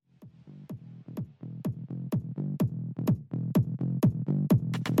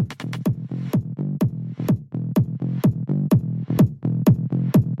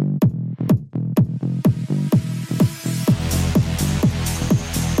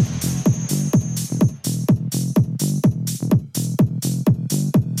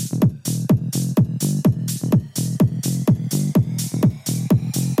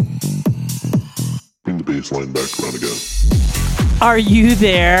wind back around again. Are you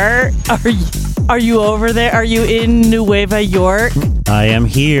there? Are you over there? Are you in Nueva York? I am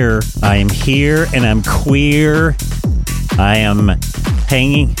here. I am here, and I'm queer. I am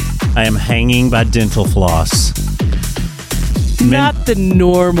hanging by dental floss. Not the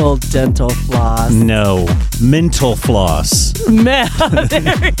normal dental floss. No, mental floss. There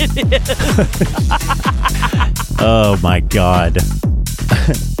it is. Oh my God.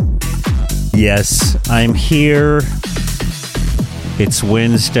 Yes, I'm here. It's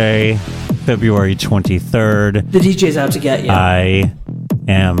Wednesday, February 23rd. The DJ's out to get you. I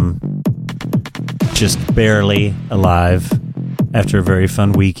am just barely alive after a very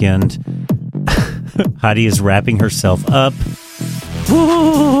fun weekend. Heidi is wrapping herself up.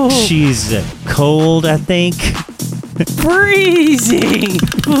 Ooh, She's cold, I think. freezing.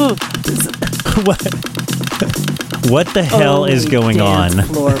 What the hell is going on?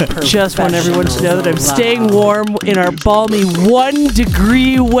 Just want everyone to know that I'm staying warm in our balmy 1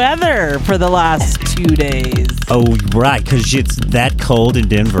 degree weather for the last 2 days. Oh, right, because it's that cold in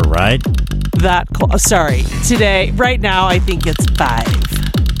Denver, right? That cold. Sorry, today, right now, I think it's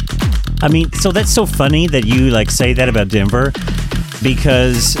 5. I mean, so that's so funny that you say that about Denver,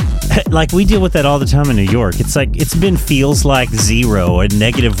 because we deal with that all the time in New York. It's feels like 0 and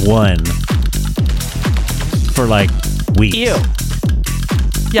 -1 for weeks. Ew.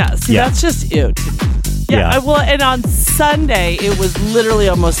 Yeah, see, Yeah. that's just ew to me. Yeah. And on Sunday, it was literally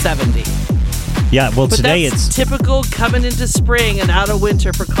almost 70. Yeah, well, But today that's it's... typical coming into spring and out of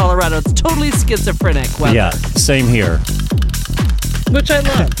winter for Colorado. It's totally schizophrenic weather. Yeah, same here. Which I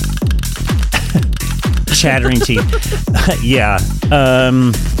love. Chattering teeth. Yeah.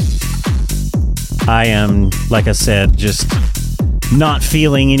 I am, like I said, just not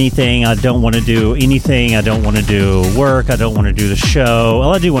feeling anything. I don't want to do anything. I don't want to do work. I don't want to do the show.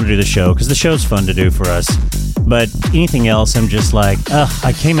 Well, I do want to do the show because the show's fun to do for us. But anything else, I'm just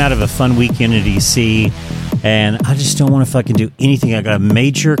I came out of a fun weekend in DC, and I just don't want to fucking do anything. I got a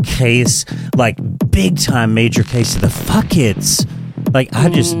major case, big time major case of the fuck-its. I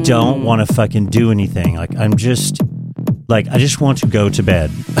just don't want to fucking do anything. I'm just... I just want to go to bed.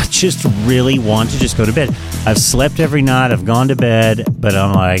 I just really want to just go to bed. I've slept every night. I've gone to bed. But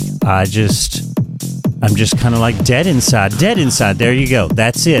I'm just kind of dead inside. Dead inside. There you go.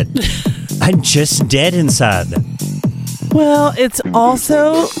 That's it. I'm just dead inside. Well, it's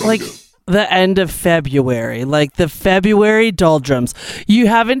also the end of February, the February doldrums. You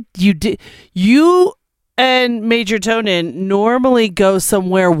and Major Tonin normally go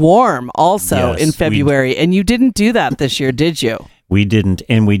somewhere warm also in February, and you didn't do that this year, did you? We didn't,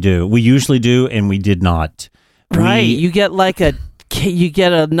 and we do. We usually do, and we did not. Right. You get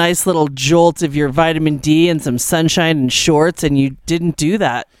a nice little jolt of your vitamin D and some sunshine and shorts, and you didn't do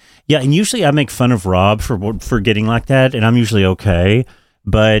that. Yeah, and usually I make fun of Rob for getting like that, and I'm usually okay.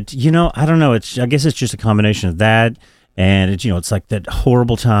 But, I don't know. I guess it's just a combination of that. And it's that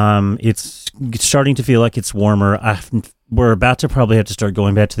horrible time. It's starting to feel like it's warmer. We're about to probably have to start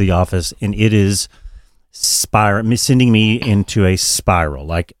going back to the office, and it is sending me into a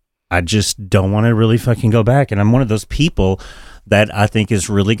spiral. I just don't want to really fucking go back. And I'm one of those people that I think is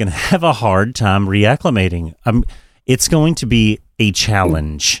really going to have a hard time reacclimating. It's going to be a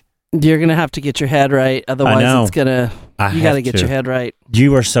challenge. You're going to have to get your head right. Otherwise, it's going to... You got to get your head right.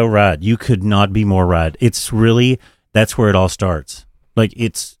 You are so right. You could not be more right. It's really... That's where it all starts. I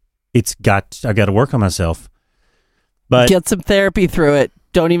got to work on myself. But get some therapy through it.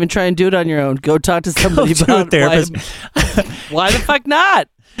 Don't even try and do it on your own. Go talk to somebody about a therapist. Why the fuck not?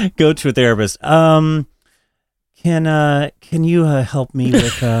 Go to a therapist. Can you help me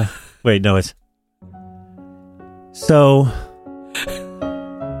with wait, no, it's so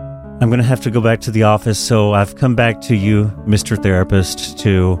I'm going to have to go back to the office, so I've come back to you, Mr. Therapist,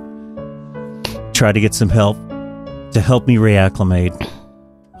 to try to get some help to help me reacclimate.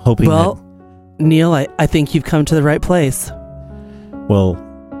 Neil, I think you've come to the right place. Well,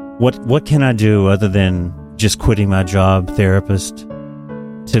 what can I do other than just quitting my job, therapist,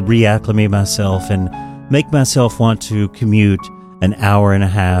 to reacclimate myself and make myself want to commute an hour and a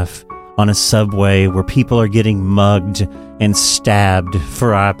half on a subway where people are getting mugged and stabbed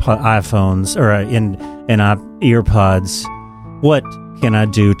for iPhones or in earpods? What can I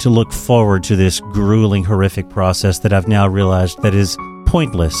do to look forward to this grueling, horrific process that I've now realized that is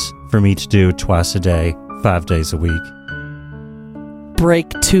pointless for me to do twice a day, 5 days a week? Break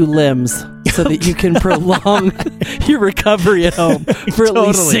 2 limbs so that you can prolong your recovery at home for at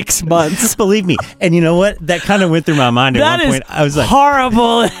least 6 months. Believe me. And you know what? That kind of went through my mind at one point. I was like,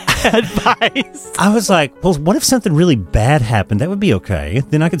 horrible. advice. I was like, well, what if something really bad happened? That would be okay.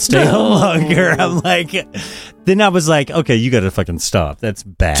 Then I could stay home longer. I'm like, then I was like, okay, you got to fucking stop. That's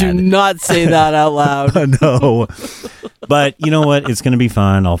bad. Do not say that out loud. No. But you know what? It's going to be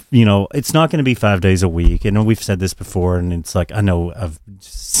fine. It's not going to be 5 days a week. And we've said this before, and it's like, I know I've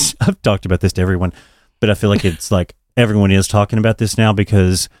talked about this to everyone, but I feel like it's like everyone is talking about this now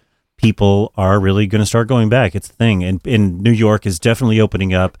because people are really going to start going back. It's the thing. And New York is definitely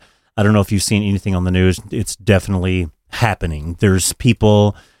opening up. I don't know if you've seen anything on the news. It's definitely happening. There's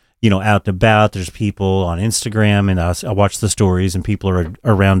people, out and about. There's people on Instagram, and I watch the stories, and people are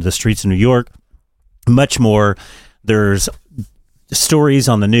around the streets of New York much more. There's stories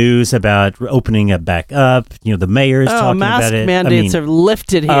on the news about opening it back up. The mayor is talking about it. Mask mandates are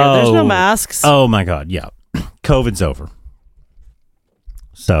lifted here. There's no masks. Oh, my God. Yeah. COVID's over.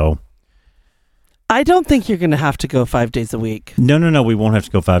 So I don't think you're going to have to go 5 days a week. No. We won't have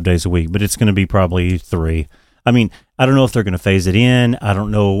to go 5 days a week, but it's going to be probably 3. I mean, I don't know if they're going to phase it in. I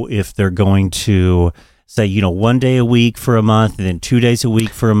don't know if they're going to say, 1 day a week for a month, and then 2 days a week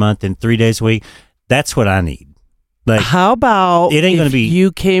for a month, and 3 days a week. That's what I need. Like, how about it ain't going to be.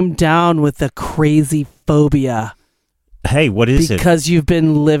 You came down with a crazy phobia? Hey, what is it? Because you've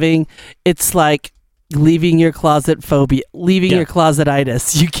been living. It's like leaving your closet phobia, leaving your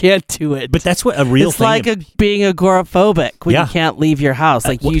closetitis. You can't do it. But that's what a real it's thing. It's like being agoraphobic when you can't leave your house.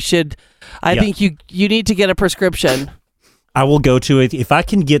 Like you should. I think you need to get a prescription. I will go to it if I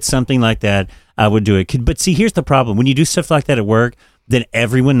can get something like that. I would do it. But see, here's the problem: when you do stuff like that at work, then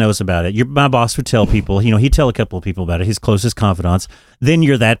everyone knows about it. My boss would tell people, he'd tell a couple of people about it, his closest confidants. Then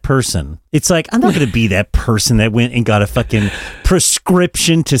you're that person. It's like, I'm not going to be that person that went and got a fucking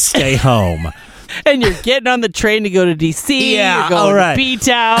prescription to stay home. And you're getting on the train to go to D.C. Yeah, you're going to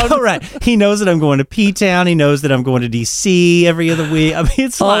P-Town. All right. He knows that I'm going to P-Town. He knows that I'm going to D.C. every other week. I mean,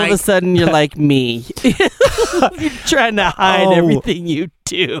 it's all of a sudden you're like me. You're trying to hide everything you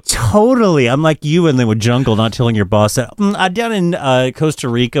do. Totally. I'm like you and then with Jungle, not telling your boss that I'm down in Costa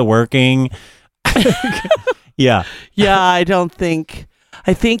Rica working. Yeah. Yeah, I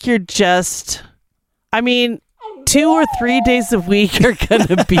think you're just, 2 or 3 days a week are going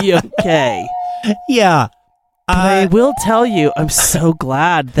to be okay. Yeah. I will tell you, I'm so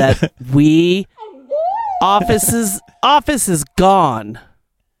glad that office is gone.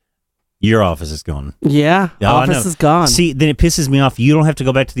 Your office is gone. Yeah, office is gone. See, then it pisses me off. You don't have to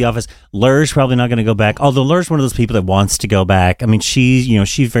go back to the office. Lur's probably not going to go back. Although Lur's one of those people that wants to go back. I mean, she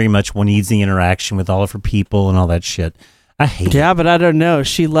very much needs the interaction with all of her people and all that shit. I hate it. Yeah, but I don't know.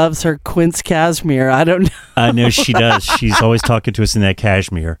 She loves her quince cashmere. I don't know. I know she does. She's always talking to us in that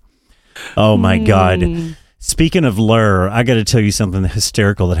cashmere. Oh, my God. Speaking of Lur, I got to tell you something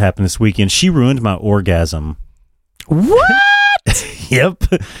hysterical that happened this weekend. She ruined my orgasm. What? Yep.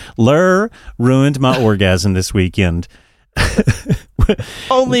 Lur ruined my orgasm this weekend.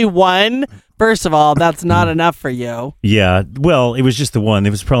 Only one? First of all, that's not enough for you. Yeah. Well, it was just the one. It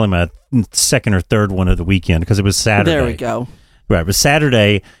was probably my second or third one of the weekend because it was Saturday. There we go. Right. It was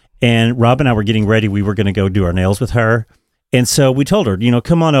Saturday, and Rob and I were getting ready. We were going to go do our nails with her. And so we told her,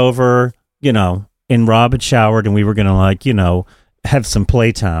 come on over, and Rob had showered, and we were going to, have some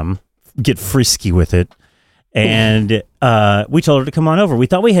playtime, get frisky with it. And we told her to come on over. We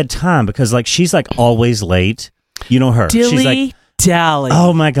thought we had time because, she's, always late. You know her. She's like, dally.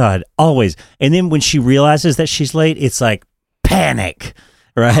 Oh, my God. Always. And then when she realizes that she's late, it's like panic.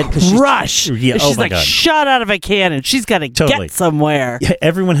 Right? Rush. Yeah, she's my God. Shot out of a cannon. She's got to get somewhere. Yeah,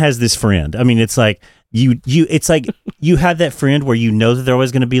 everyone has this friend. I mean, it's like it's like you have that friend where you know that they're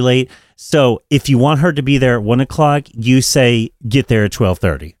always going to be late. So if you want her to be there at 1:00, you say get there at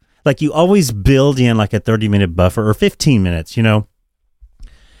 12:30. Like you always build in like a 30-minute buffer or 15 minutes,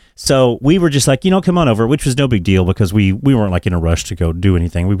 So we were just like, come on over, which was no big deal because we weren't in a rush to go do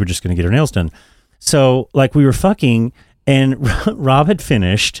anything. We were just going to get our nails done. So we were fucking, and Rob had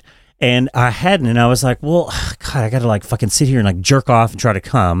finished and I hadn't. And I was like, well, God, I got to fucking sit here and jerk off and try to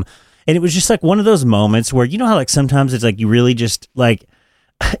come. And it was just one of those moments where, how sometimes it's you really just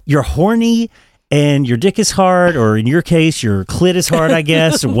you're horny and your dick is hard, or in your case, your clit is hard, I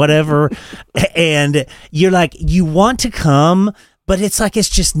guess, or whatever. And you're you want to come, but it's it's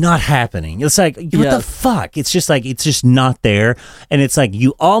just not happening. It's what the fuck? It's just not there. And it's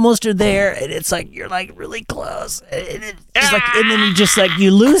you almost are there, and it's you're really close. And it's just and then you just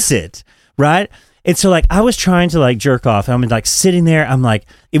you lose it, right? And so I was trying to jerk off. I'm sitting there. I'm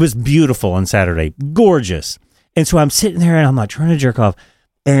it was beautiful on Saturday, gorgeous. And so I'm sitting there and I'm trying to jerk off.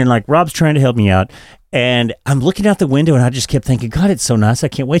 And Rob's trying to help me out. And I'm looking out the window and I just kept thinking, God, it's so nice. I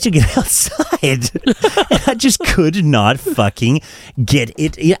can't wait to get outside. And I just could not fucking get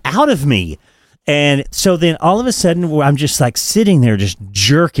it out of me. And so then all of a sudden I'm just like sitting there just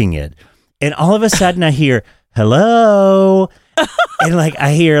jerking it. And all of a sudden I hear, hello. And like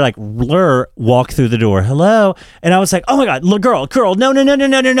I hear like Lur walk through the door, hello. And I was like, oh my God, girl, no,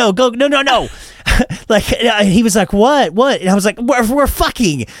 go, no. Like he was like, what? And I was like, we're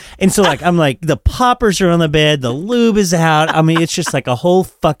fucking. And so like I'm like, the poppers are on the bed, the lube is out. I mean, it's just like a whole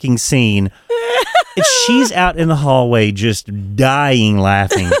fucking scene. And she's out in the hallway just dying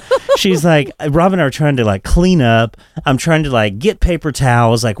laughing. She's like, Rob and I are trying to like clean up. I'm trying to like get paper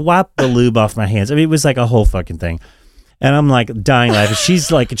towels, like wipe the lube off my hands. I mean, it was like a whole fucking thing. And I'm like dying laughing.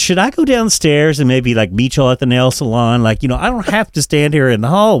 She's like, should I go downstairs and maybe like meet y'all at the nail salon? Like, I don't have to stand here in the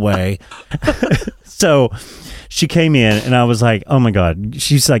hallway. So she came in and I was like, oh my God.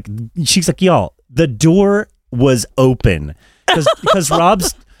 She's like, y'all, the door was open because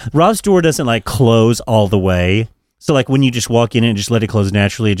Rob's door doesn't like close all the way. So like when you just walk in and just let it close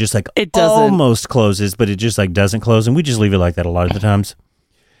naturally, it just like it doesn't. Almost closes, but it just like doesn't close. And we just leave it like that a lot of the times.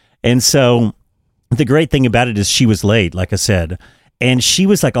 And so the great thing about it is she was late, like I said, and she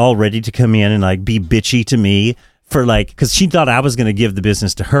was like all ready to come in and like be bitchy to me for like, because she thought I was going to give the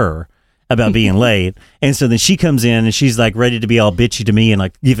business to her about being late. And so then she comes in and she's like ready to be all bitchy to me and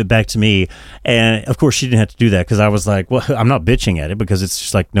like give it back to me. And of course she didn't have to do that because I was like, well, I'm not bitching at it because it's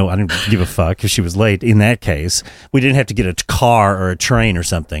just like, no, I didn't give a fuck if she was late. In that case, we didn't have to get a car or a train or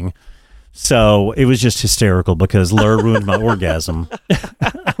something. So it was just hysterical because Lur ruined my orgasm.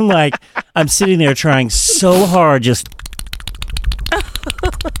 I'm like, I'm sitting there trying so hard, just.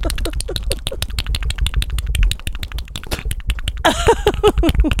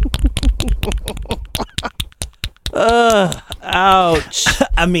 Ouch.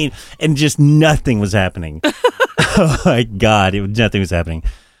 I mean, and just nothing was happening. Oh my God, nothing was happening.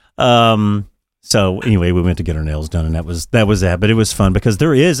 So anyway, we went to get our nails done, and that was that. But it was fun because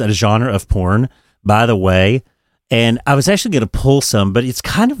there is a genre of porn, by the way, and I was actually going to pull some, but it's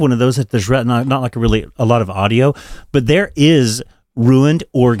kind of one of those that there's not like a lot of audio, but there is ruined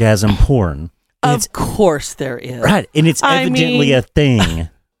orgasm porn. Of course there is. Right, and it's evidently a thing.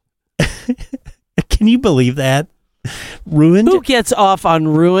 Can you believe that? Ruined? Who gets off on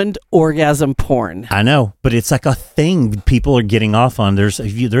ruined orgasm porn? I know, but it's like a thing people are getting off on. There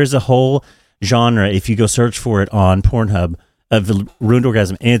is a whole genre, if you go search for it on Pornhub, of ruined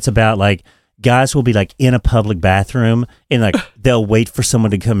orgasm, and it's about like guys will be like in a public bathroom and like they'll wait for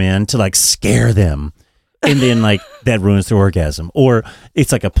someone to come in to like scare them, and then like that ruins their orgasm. Or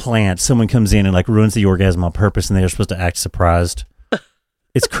it's like a plant, someone comes in and like ruins the orgasm on purpose and they're supposed to act surprised.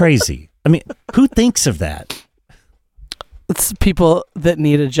 It's crazy. I mean, who thinks of that? It's people that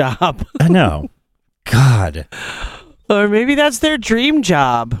need a job. I know. God. Or maybe that's their dream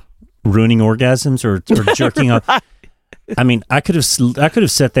job. Ruining orgasms or jerking off. Right. I mean, I could have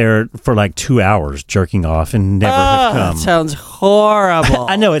sat there for like 2 hours jerking off and never have come. That sounds horrible.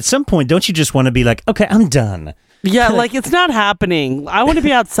 I know. At some point, don't you just want to be like, okay, I'm done? Yeah, like it's not happening. I want to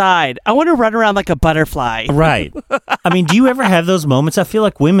be outside. I want to run around like a butterfly. Right. I mean, do you ever have those moments? I feel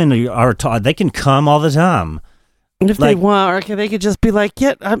like women are taught they can come all the time. And if they want, or they could just be like,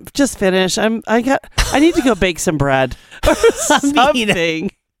 "Yeah, I'm just finished. I need to go bake some bread or something."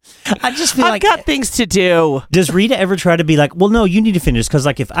 I just feel I've got things to do. Does Rita ever try to be like, well, no, you need to finish? Because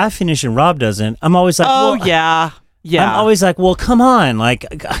like if I finish and Rob doesn't, I'm always like, oh, well, yeah. I'm always like, well, come on. Like,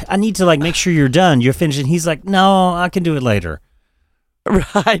 I need to like make sure you're done. You're finished. And he's like, no, I can do it later.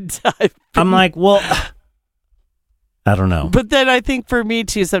 Right. I'm like, well, I don't know. But then I think for me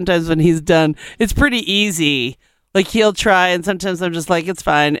too, sometimes when he's done, it's pretty easy. Like he'll try, and sometimes I'm just like, it's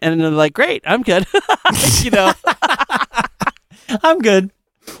fine. And then I'm like, great, I'm good. I'm good.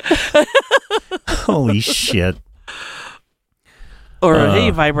 Holy shit. Or hey,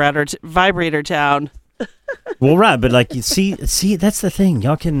 vibrator town. Well, right, but like you see, that's the thing.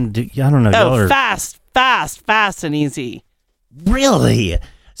 Y'all can do. I don't know. Oh, y'all are fast and easy. Really?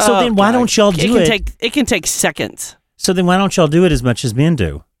 So then, why don't y'all do it? It can take seconds. So then, why don't y'all do it as much as men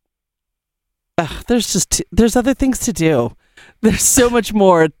do? There's other things to do. There's so much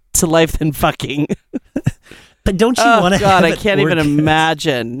more to life than fucking. But don't you want to? God, I can't even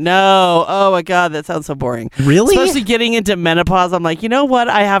imagine. No. Oh my God, that sounds so boring. Really? Especially getting into menopause, I'm like, you know what?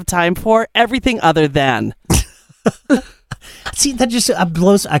 I have time for everything other than. See, that just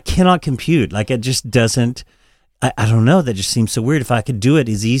blows. I cannot compute. Like it just doesn't. I don't know. That just seems so weird. If I could do it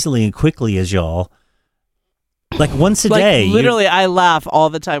as easily and quickly as y'all, like once a day. Literally, I laugh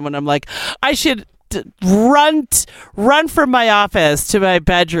all the time when I'm like, I should run from my office to my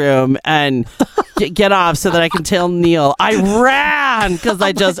bedroom and get off so that I can tell Neil. I ran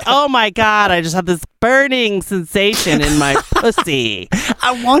because oh my God, I just had this burning sensation in my pussy.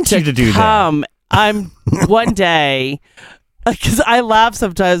 I want you to do that. I'm one day, because I laugh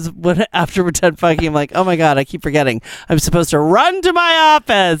sometimes after we're done fucking. I'm like, oh my God, I keep forgetting. I'm supposed to run to my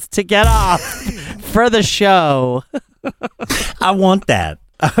office to get off for the show. I want that.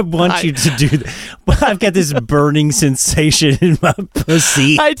 I want you to do that. But I've got this burning sensation in my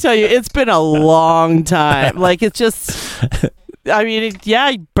pussy. I tell you, it's been a long time. Like, it's just, I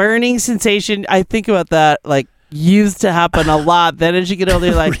mean, burning sensation. I think about that, like, used to happen a lot. Then as you get older,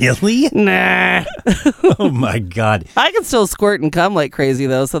 you're like, really? Nah. Oh my God. I can still squirt and come like crazy,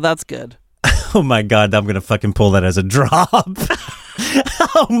 though, so that's good. Oh my God, I'm going to fucking pull that as a drop.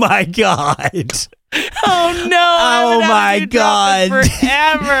 Oh my God. Oh no! Oh my God!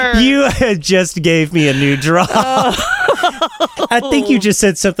 Forever. You just gave me a new drop. I think you just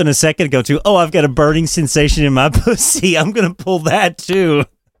said something a second ago too. Oh, I've got a burning sensation in my pussy. I'm gonna pull that too.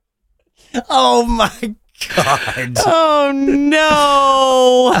 Oh my God! Oh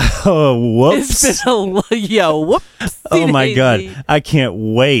no! Oh whoops! It's been whoops! Oh my God! I can't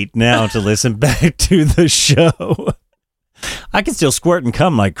wait now to listen back to the show. I can still squirt and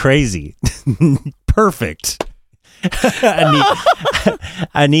come like crazy. Perfect.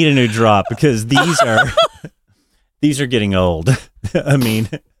 I need a new drop because these are getting old. I mean,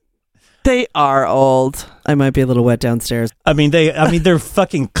 they are old. I might be a little wet downstairs. I mean they're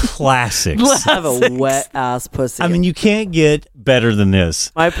fucking classics. I have a wet ass pussy. I mean, you can't get better than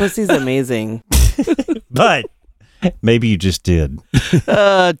this. My pussy's amazing. But maybe you just did.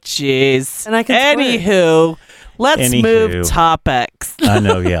 Oh jeez. And I can Anywho, let's move topics. I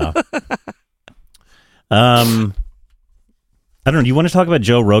know, yeah. I don't know. Do you want to talk about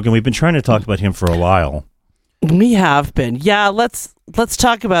Joe Rogan? We've been trying to talk about him for a while. We have been. Yeah, let's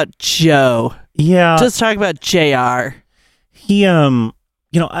talk about Joe. Yeah. Just talk about JR. He I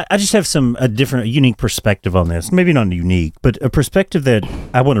just have a different, unique perspective on this. Maybe not unique, but a perspective that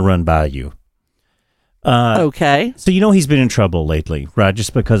I want to run by you. Okay. So he's been in trouble lately, right?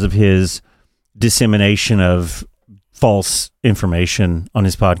 Just because of his dissemination of false information on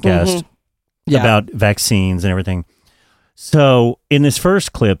his podcast about vaccines and everything. So in this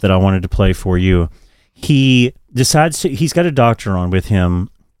first clip that I wanted to play for you, he decides he's got a doctor on with him,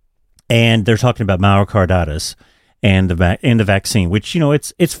 and they're talking about myocarditis and the vaccine, which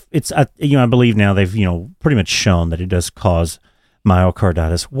I believe now they've pretty much shown that it does cause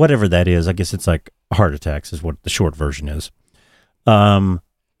myocarditis, whatever that is. I guess it's like heart attacks is what the short version is.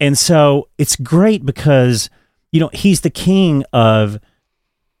 And so it's great because he's the king of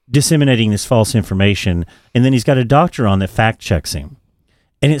disseminating this false information, and then he's got a doctor on that fact checks him.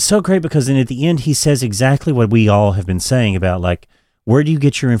 And it's so great because then at the end he says exactly what we all have been saying about, like, where do you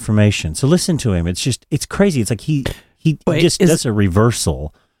get your information? So listen to him. It's crazy. It's like he does a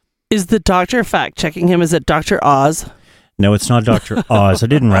reversal. Is the doctor fact checking him? Is it Dr. Oz? No, it's not Dr. Oz. I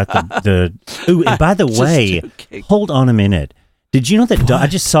didn't write the Ooh, and by the way, hold on a minute. Did you know that I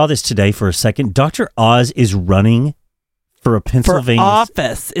just saw this today for a second? Dr. Oz is running for a Pennsylvania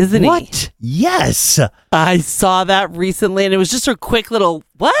office, isn't he? What? Yes. I saw that recently, and it was just a quick little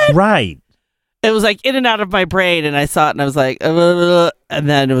what? Right. It was like in and out of my brain, and I saw it, and I was like, and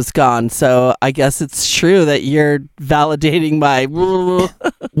then it was gone. So I guess it's true that you're validating my.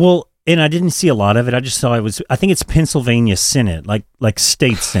 Well, and I didn't see a lot of it. I just saw I think it's Pennsylvania Senate, like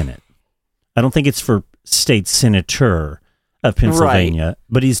state Senate. I don't think it's for state senator of Pennsylvania, right.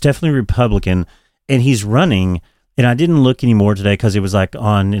 But he's definitely Republican, and he's running. And I didn't look anymore today because it was like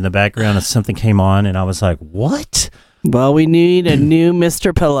on in the background and something came on, and I was like, what? Well, we need a new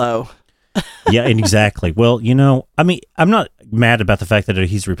Mr. Pillow. Yeah, exactly. Well, I mean, I'm not mad about the fact that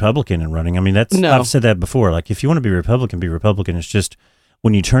he's Republican and running. I mean, I've said that before. Like, if you want to be Republican, be Republican. It's just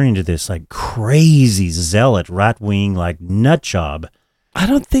when you turn into this like crazy zealot, right-wing, like nut job. I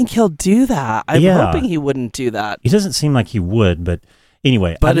don't think he'll do that. I'm hoping he wouldn't do that. He doesn't seem like he would, but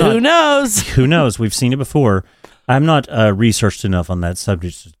anyway. But who knows? Who knows? We've seen it before. I'm not researched enough on that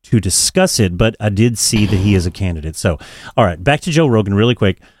subject to discuss it, but I did see that he is a candidate. So, all right, back to Joe Rogan really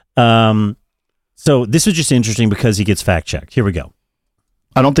quick. So this was just interesting because he gets fact-checked. Here we go.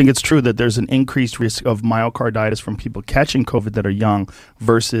 I don't think it's true that there's an increased risk of myocarditis from people catching COVID that are young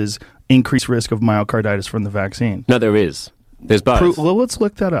versus increased risk of myocarditis from the vaccine. No, there is. There's both. Well, let's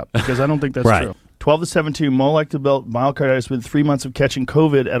look that up because I don't think that's right. True. 12 to 17 more likely to develop myocarditis within 3 months of catching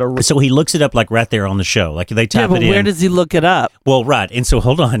COVID at a... So he looks it up like right there on the show. Like they type it in. Yeah, but where does he look it up? Well, right. And so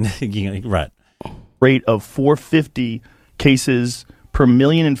hold on. Right. Rate of 450 cases per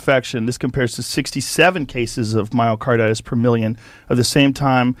million infection. This compares to 67 cases of myocarditis per million of the same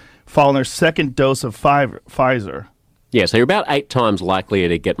time following their second dose of Pfizer. Yeah, so you're about 8 times likelier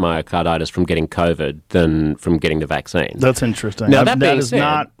to get myocarditis from getting COVID than from getting the vaccine. That's interesting. Now, that is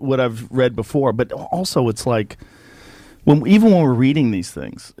not what I've read before, but also it's like, even when we're reading these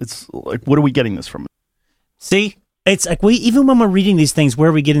things, it's like, what are we getting this from? See? It's like even when we're reading these things,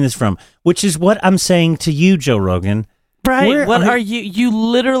 where are we getting this from? Which is what I'm saying to you, Joe Rogan. Right. What are you? You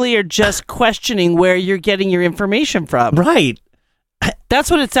literally are just questioning where you're getting your information from. Right. That's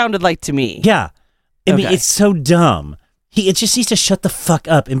what it sounded like to me. Yeah. I mean, it's so dumb. It just needs to shut the fuck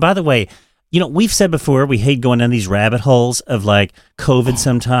up. And by the way, we've said before, we hate going down these rabbit holes of like COVID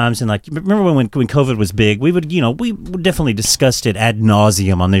sometimes. And like, remember when COVID was big, we definitely discussed it ad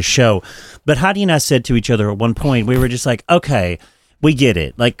nauseum on this show. But Heidi and I said to each other at one point, we were just like, okay, we get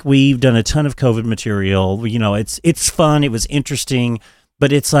it. Like, we've done a ton of COVID material. It's fun. It was interesting.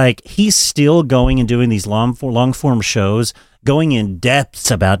 But it's like, he's still going and doing these long form shows, going in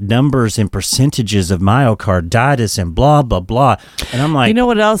depths about numbers and percentages of myocarditis and blah, blah, blah. And I'm like... You know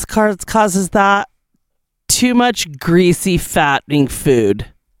what else causes that? Too much greasy, fattening food.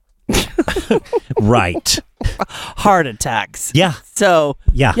 Right. Heart attacks. Yeah. So,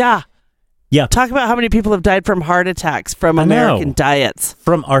 yeah. Talk about how many people have died from heart attacks from American diets.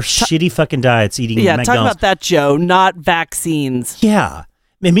 From our shitty fucking diets, eating McDonald's. Talk about that, Joe, not vaccines. Yeah.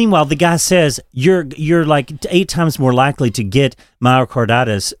 And meanwhile, the guy says you're like 8 times more likely to get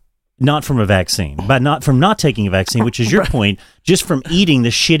myocarditis not from a vaccine, but not from not taking a vaccine, which is your point, just from eating the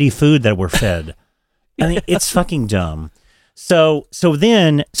shitty food that we're fed. I mean, it's fucking dumb. So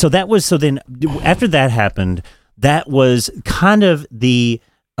then after that happened, that was kind of the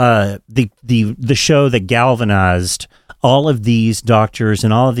show that galvanized all of these doctors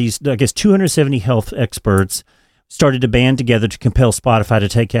and all of these, I guess, 270 health experts started to band together to compel Spotify to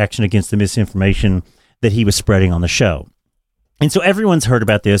take action against the misinformation that he was spreading on the show. And so everyone's heard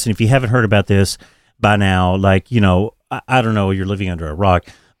about this. And if you haven't heard about this by now, like, I don't know, you're living under a rock,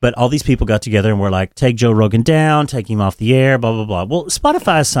 but all these people got together and were like, take Joe Rogan down, take him off the air, blah, blah, blah. Well,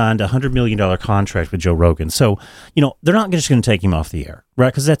 Spotify signed a $100 million contract with Joe Rogan. So, they're not just going to take him off the air,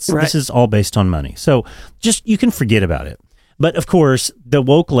 right? Because this is all based on money. So just, you can forget about it. But of course, the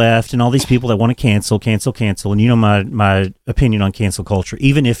woke left and all these people that want to cancel. And my opinion on cancel culture,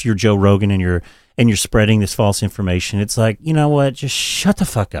 even if you're Joe Rogan and you're spreading this false information, it's like, you know what? Just shut the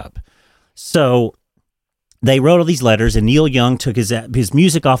fuck up. So they wrote all these letters, and Neil Young took his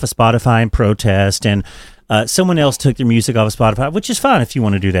music off of Spotify in protest, and someone else took their music off of Spotify, which is fine if you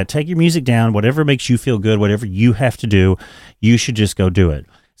want to do that. Take your music down, whatever makes you feel good, whatever you have to do, you should just go do it.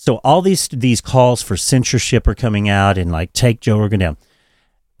 So all these calls for censorship are coming out and like, take Joe Rogan down.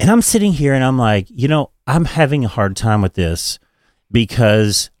 And I'm sitting here and I'm like, I'm having a hard time with this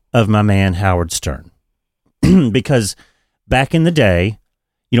because of my man, Howard Stern. Because back in the day,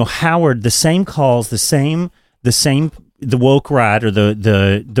 Howard, the same calls, the woke right or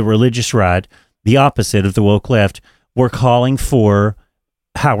the religious right, the opposite of the woke left, were calling for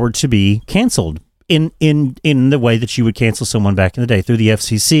Howard to be canceled. In the way that you would cancel someone back in the day, through the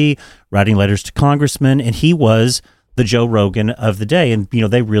FCC, writing letters to congressmen, and he was the Joe Rogan of the day, and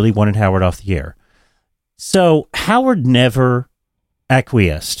they really wanted Howard off the air. So Howard never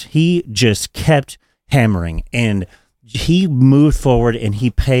acquiesced. He just kept hammering, and he moved forward, and he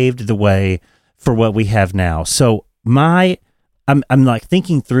paved the way for what we have now. So I'm like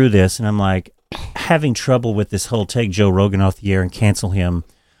thinking through this, and I'm like having trouble with this whole take Joe Rogan off the air and cancel him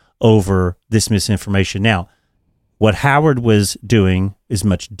over this misinformation. Now, what Howard was doing is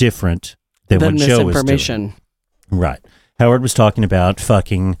much different than what Joe was doing. Right. Howard was talking about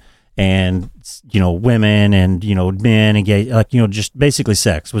fucking and, women and, men and gay, like, just basically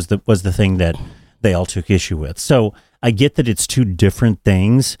sex was the thing that they all took issue with. So I get that it's two different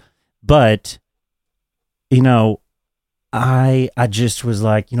things, but, I just was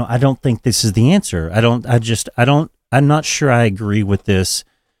like, I don't think this is the answer. I'm not sure I agree with this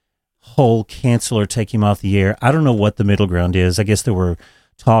whole cancel or take him off the air. I don't know what the middle ground is. I guess there were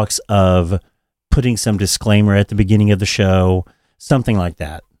talks of putting some disclaimer at the beginning of the show, something like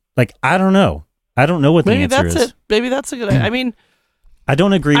that. Like, I don't know. I don't know what the answer is. Maybe that's a good idea. I mean, I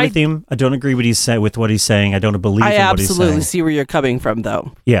don't agree with him. I don't agree with what he's saying. I don't believe in what he's saying. I absolutely see where you're coming from,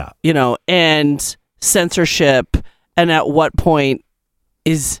 though. Yeah. And censorship, and at what point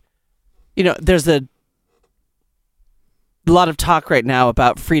is, there's a lot of talk right now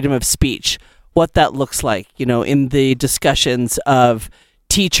about freedom of speech, what that looks like, in the discussions of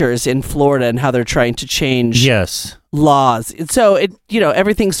teachers in Florida and how they're trying to change laws. And so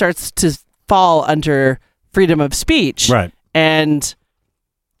everything starts to fall under freedom of speech. Right. And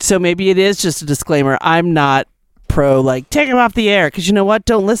So maybe it is just a disclaimer. I'm not pro, like, take him off the air, because you know what?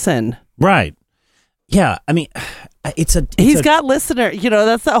 Don't listen. Right. Yeah. I mean, He's got listener. You know,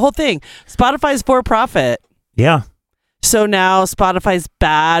 that's the whole thing. Spotify's for profit. Yeah. So now Spotify's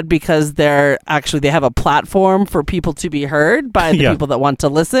bad because they have a platform for people to be heard by the people that want to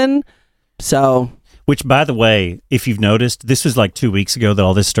listen. So, which, by the way, if you've noticed, this was like 2 weeks ago that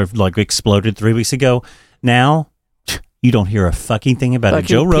all this stuff like exploded 3 weeks ago. Now you don't hear a fucking thing about it.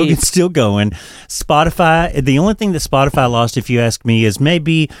 Joe Rogan's still going. Spotify, the only thing that Spotify lost, if you ask me, is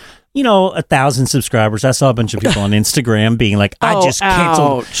maybe 1,000 subscribers. I saw a bunch of people on Instagram being like, I just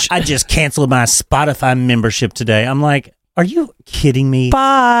canceled my Spotify membership today. I'm like, are you kidding me?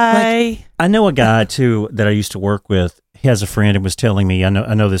 Bye. Like, I know a guy too that I used to work with. He has a friend and was telling me, I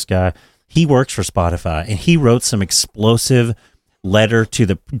know this guy. He works for Spotify, and he wrote some explosive letter to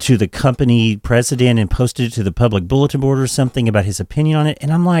the company president and posted it to the public bulletin board or something about his opinion on it.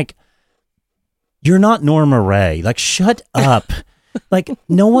 And I'm like, you're not Norma Ray. Like, shut up. Like,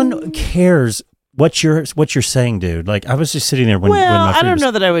 no one cares what you're saying, dude. Like, I was just sitting there when my I don't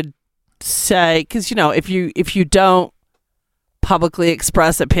know that I would say, because if you don't publicly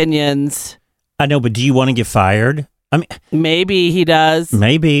express opinions, I know, but do you want to get fired? I mean, maybe he does.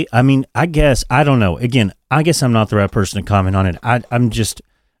 Maybe. I mean, I guess I don't know. Again, I guess I'm not the right person to comment on it. I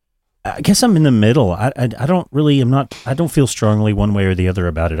guess I'm in the middle. I don't feel strongly one way or the other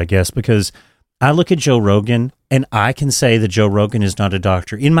about it. I guess because I look at Joe Rogan and I can say that Joe Rogan is not a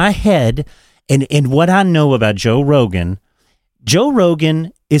doctor. In my head, and what I know about Joe Rogan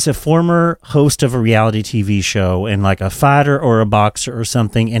is a former host of a reality TV show and like a fighter or a boxer or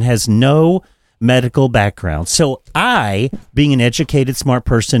something and has no medical background. So I, being an educated, smart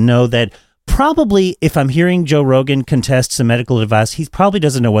person, know that probably if I'm hearing Joe Rogan contest some medical advice, he probably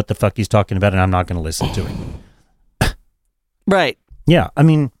doesn't know what the fuck he's talking about and I'm not going to listen to him. Right. Yeah, I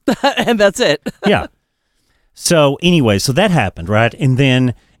mean... and that's it. Yeah. So anyway, so that happened, right? And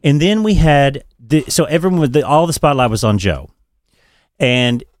then we had... all the spotlight was on Joe.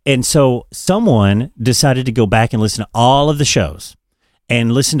 And so someone decided to go back and listen to all of the shows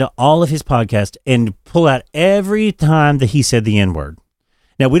and listen to all of his podcasts and pull out every time that he said the N-word.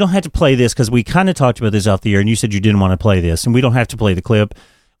 Now, we don't have to play this because we kind of talked about this off the air and you said you didn't want to play this, and we don't have to play the clip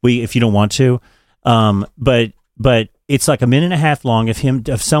if you don't want to. But it's like a minute and a half long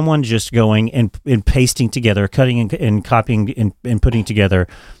of someone just going and pasting together, cutting and copying and putting together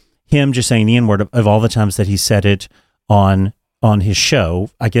him just saying the N-word of all the times that he said it on his show,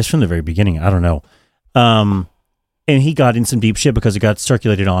 I guess from the very beginning. I don't know. And he got in some deep shit because it got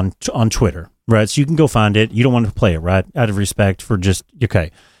circulated on Twitter, right? So you can go find it. You don't want to play it, right? Out of respect for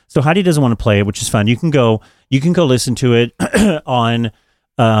okay. So Heidi doesn't want to play it, which is fine. You can go listen to it on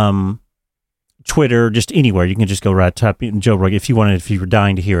Twitter, just anywhere. You can just go type in Joe Rogan if you were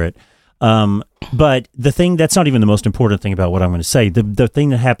dying to hear it. But the thing that's not even the most important thing about what I'm going to say. The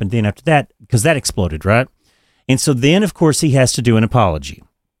thing that happened then after that, because that exploded, right? And so then, of course, he has to do an apology.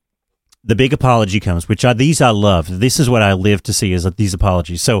 The big apology comes, which I love. This is what I live to see, is these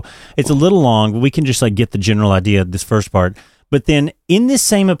apologies. So it's a little long, but we can just get the general idea of this first part. But then in this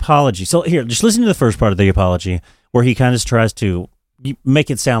same apology, so here, just listen to the first part of the apology, where he kind of tries to make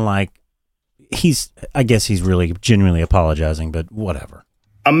it sound like I guess he's really genuinely apologizing, but whatever.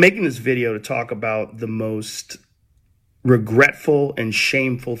 I'm making this video to talk about the most regretful and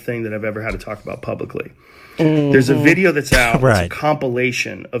shameful thing that I've ever had to talk about publicly. There's a video that's out. Right. It's a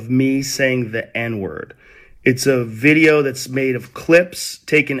compilation of me saying the N-word. It's a video that's made of clips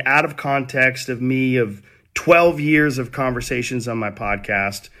taken out of context of me of 12 years of conversations on my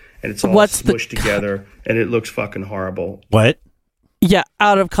podcast, and it's all smushed together, and it looks fucking horrible. What? Yeah,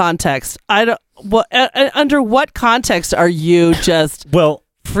 out of context. I don't. Well, under what context are you just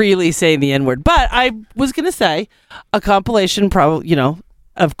freely saying the N-word? But I was gonna say a compilation, probably.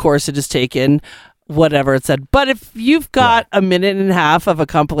 Of course, it is taken. Whatever it said. But if you've got a minute and a half of a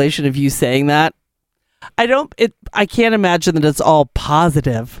compilation of you saying that, I can't imagine that it's all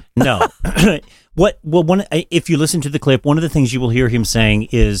positive. No. If you listen to the clip, one of the things you will hear him saying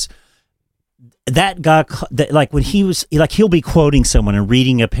is that guy, like when he was, like he'll be quoting someone and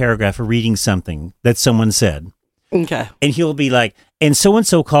reading a paragraph or reading something that someone said. Okay. And he'll be like, and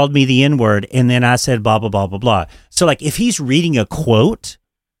so-and-so called me the N-word, and then I said blah, blah, blah, blah, blah. So like if he's reading a quote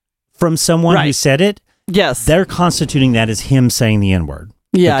from someone who said it, yes, they're constituting that as him saying the N-word.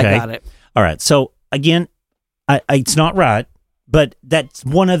 Yeah, okay? I got it. All right. So again, it's not right, but that's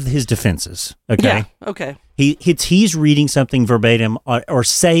one of his defenses. Okay. Yeah. Okay. He's reading something verbatim or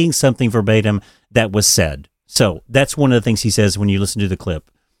saying something verbatim that was said. So that's one of the things he says when you listen to the clip.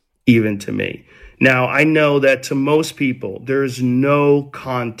 even to me. Now, I know that to most people, there's no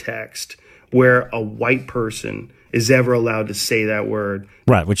context where a white person is ever allowed to say that word.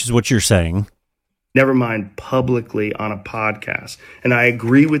 Right, which is what you're saying. Never mind publicly on a podcast. And I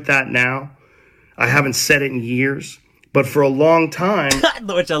agree with that now. I haven't said it in years, but for a long time.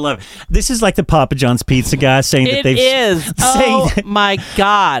 Which I love. This is like the Papa John's pizza guy saying that they've my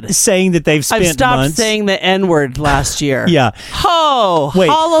God. saying that they've spent I've stopped months saying the N-word last year. Yeah. Oh, Wait.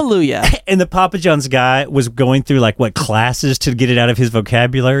 hallelujah. And the Papa John's guy was going through like what classes to get it out of his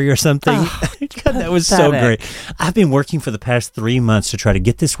vocabulary or something. God, that was so pathetic. great. I've been working for the past 3 months to try to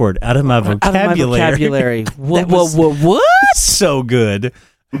get this word out of my vocabulary. What? So good.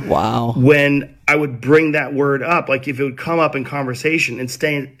 Wow. When I would bring that word up, like if it would come up in conversation,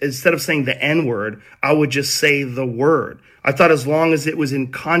 instead of saying the N word, I would just say the word. I thought as long as it was in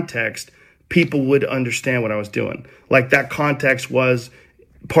context, people would understand what I was doing. Like that context was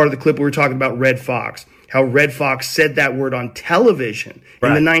part of the clip we were talking about Red Fox, how Red Fox said that word on television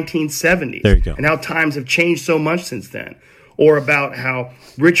in the 1970s. There you go. And how times have changed so much since then. Or about how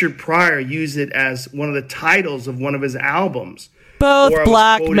Richard Pryor used it as one of the titles of one of his albums. Both Or I was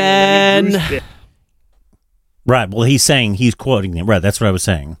black quoting a men. Lenny Bruce bit. Right. Well, he's quoting them. Right. That's what I was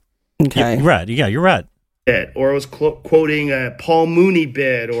saying. Okay. Yeah, right. Yeah, you're right. Or I was quoting a Paul Mooney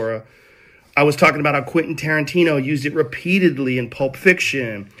bit, or I was talking about how Quentin Tarantino used it repeatedly in Pulp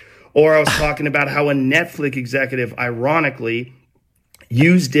Fiction, or I was talking about how a Netflix executive, ironically,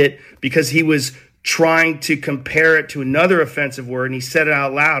 used it because he was trying to compare it to another offensive word, and he said it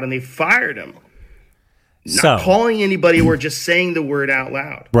out loud, and they fired him. Not calling anybody or just saying the word out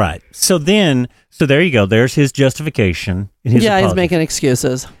loud. Right. So there you go. There's his justification. And his He's apology. making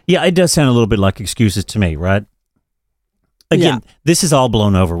excuses. Yeah, it does sound a little bit like excuses to me, right? Again, this is all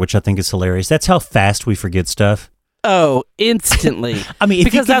blown over, which I think is hilarious. That's how fast we forget stuff. Oh, instantly. I mean,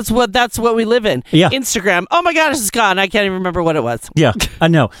 because that's what we live in. Yeah. Instagram. Oh my gosh, it's gone. I can't even remember what it was. Yeah, I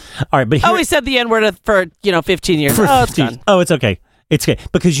know. All right, but here, We said the N-word for 15 years. for It's 15 done. Oh, it's okay. It's okay.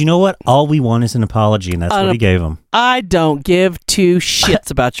 Because you know what? All we want is an apology, and that's what he gave him. I don't give two shits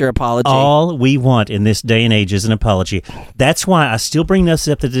about your apology. All we want in this day and age is an apology. That's why I still bring this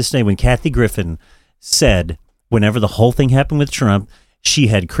up to this day. When Kathy Griffin said, whenever the whole thing happened with Trump, she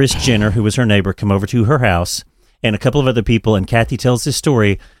had Kris Jenner, who was her neighbor, come over to her house, and a couple of other people, and Kathy tells this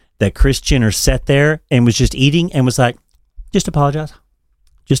story that Kris Jenner sat there and was just eating and was like, just apologize.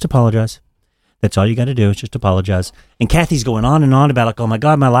 Just apologize. That's all you got to do is just apologize. And Kathy's going on and on about like, oh my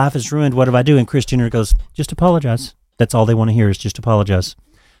God, my life is ruined. What do I do? And Kris Jenner goes, just apologize. That's all they want to hear is just apologize.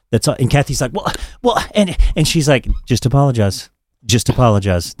 That's all. And Kathy's like, well, and she's like, just apologize. Just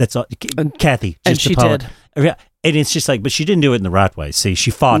apologize. That's all. Kathy, just and she apologize. did. Yeah. And it's just like, but she didn't do it in the right way. See, she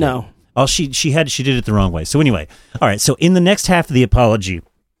fought No. it. All she did it the wrong way. So anyway, all right. So in the next half of the apology,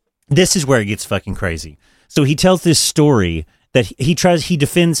 this is where it gets fucking crazy. So he tells this story that he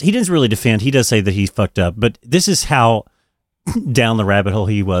defends. He doesn't really defend. He does say that he fucked up, but this is how down the rabbit hole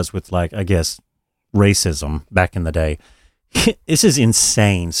he was with, like, I guess, racism back in the day. This is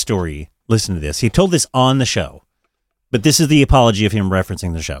insane story. Listen to this. He told this on the show, but this is the apology of him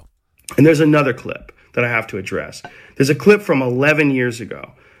referencing the show. And there's another clip that I have to address. There's a clip from 11 years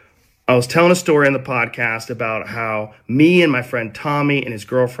ago. I was telling a story on the podcast about how me and my friend Tommy and his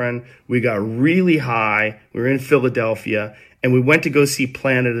girlfriend, we got really high. We were in Philadelphia, and we went to go see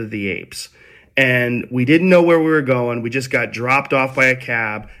Planet of the Apes. And we didn't know where we were going. We just got dropped off by a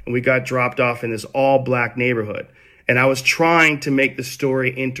cab, and we got dropped off in this all-black neighborhood. And I was trying to make the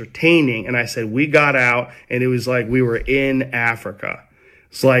story entertaining, and I said we got out, and it was like we were in Africa.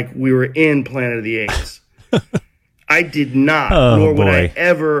 It's like we were in Planet of the Apes. I did not, nor would I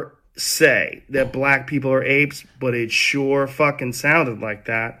ever say that black people are apes, but it sure fucking sounded like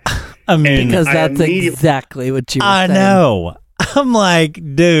that. I mean, because that's exactly what you were I saying. know. I'm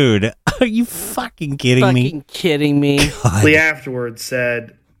like, dude, are you fucking kidding me? Fucking kidding me. Lee afterwards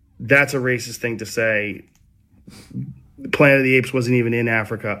said, that's a racist thing to say. Planet of the Apes wasn't even in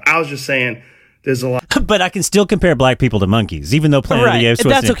Africa. I was just saying there's a lot. But I can still compare black people to monkeys, even though Planet of the Apes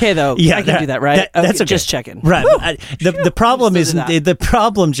wasn't. That's okay, though. Yeah, I can do that, right? That's okay. Just checking. Right. The problem is the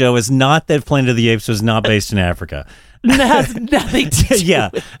problem, Joe, is not that Planet of the Apes was not based in Africa. It has nothing to do Yeah,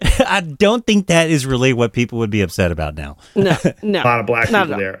 I don't think that is really what people would be upset about now. No. A lot of black people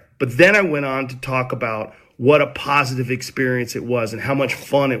there. But then I went on to talk about what a positive experience it was and how much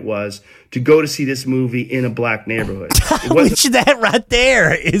fun it was to go to see this movie in a black neighborhood. Which that right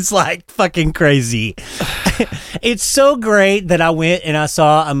there is like fucking crazy. It's so great that I went and I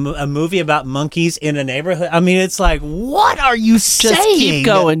saw a movie about monkeys in a neighborhood. I mean, it's like, what are you saying? Just keep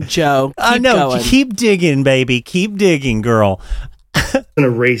going, Joe. I know. Going. Keep digging, baby. Keep digging, girl. The a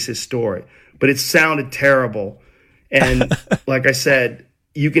racist story, but it sounded terrible. And like I said,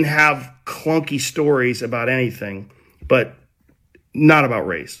 you can have clunky stories about anything, but not about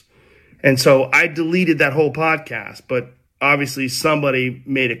race. And so I deleted that whole podcast, but obviously somebody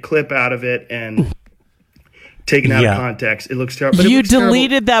made a clip out of it and taken out of context. It looks terrible. But you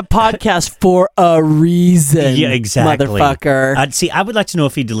deleted that podcast for a reason. Yeah, exactly. Motherfucker. I would like to know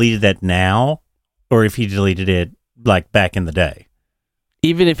if he deleted that now or if he deleted it like back in the day.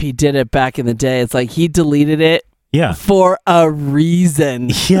 Even if he did it back in the day, it's like he deleted it for a reason.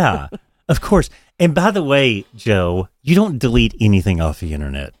 Yeah, of course. And by the way, Joe, you don't delete anything off the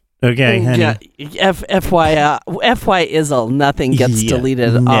internet. Okay, honey? Yeah, FY Izzle, nothing gets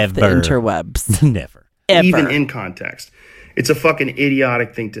deleted off the interwebs. Never. Ever. Even in context. It's a fucking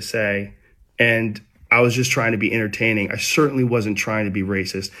idiotic thing to say. And I was just trying to be entertaining. I certainly wasn't trying to be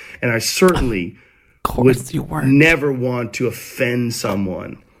racist. And I certainly never want to offend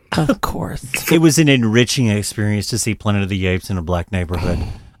someone. Of course. It was an enriching experience to see Planet of the Apes in a black neighborhood.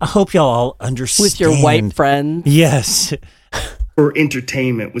 I hope y'all all understand. With your white friends. Yes. Or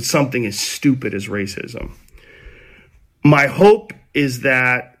entertainment with something as stupid as racism. My hope is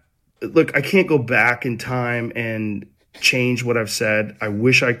that, look, I can't go back in time and change what I've said. I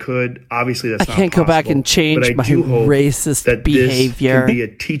wish I could. Obviously, that's not possible. I can't go back and change my racist that behavior. This can be a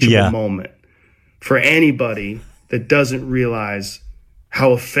teachable moment for anybody that doesn't realize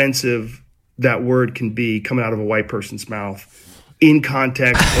how offensive that word can be coming out of a white person's mouth. In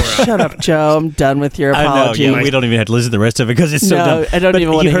context. Or Shut up, Joe. I'm done with your apology. I know, we don't even have to listen to the rest of it because it's so dumb. I don't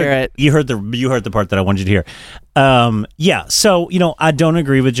even want to hear it. You heard the part that I wanted you to hear. So, I don't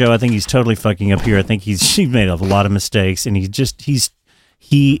agree with Joe. I think he's totally fucking up here. I think he's made a lot of mistakes, and he just needs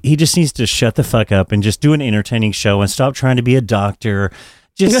to shut the fuck up and just do an entertaining show and stop trying to be a doctor.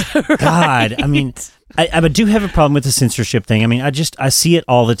 Just, right. God, I mean, I do have a problem with the censorship thing. I mean, I see it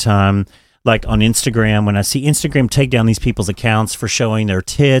all the time. Like on Instagram, when I see Instagram take down these people's accounts for showing their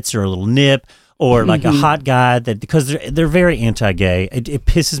tits or a little nip or like a hot guy because they're very anti-gay. It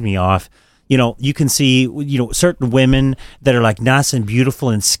pisses me off. You can see, certain women that are like nice and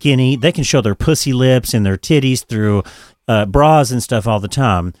beautiful and skinny. They can show their pussy lips and their titties through bras and stuff all the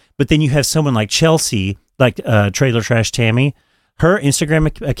time. But then you have someone like Chelsea, like Trailer Trash Tammy. Her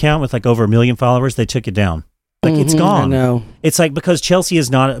Instagram account with like over 1 million followers, they took it down. Like it's gone. I know. It's like because Chelsea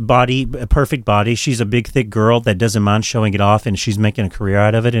is not a perfect body. She's a big, thick girl that doesn't mind showing it off, and she's making a career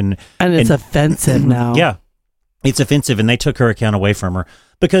out of it. And it's offensive now. Yeah, it's offensive, and they took her account away from her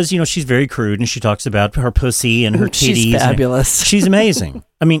because she's very crude, and she talks about her pussy and her titties. She's fabulous. She's amazing.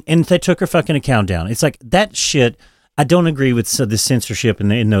 I mean, and they took her fucking account down. It's like that shit. I don't agree with the censorship in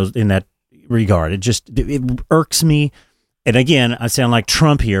that regard. It irks me. And again, I sound like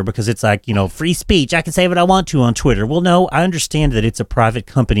Trump here because it's like, free speech. I can say what I want to on Twitter. Well, no, I understand that it's a private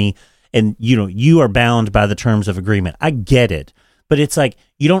company and, you are bound by the terms of agreement. I get it. But it's like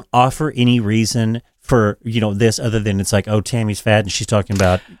you don't offer any reason for, this other than it's like, oh, Tammy's fat and she's talking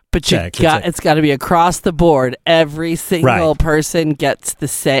about But it's got to be across the board. Every single person gets to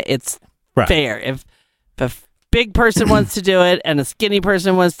say it's fair. If a big person wants to do it and a skinny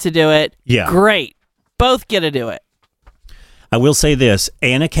person wants to do it, great. Both get to do it. I will say this,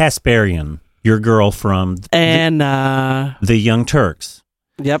 Anna Kasparian, your girl from the Young Turks.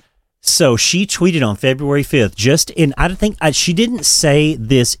 Yep. So she tweeted on February 5th, she didn't say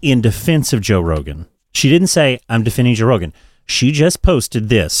this in defense of Joe Rogan. She didn't say, I'm defending Joe Rogan. She just posted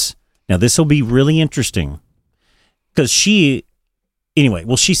this. Now, this will be really interesting because she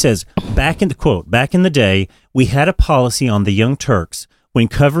says, back in the day, we had a policy on the Young Turks when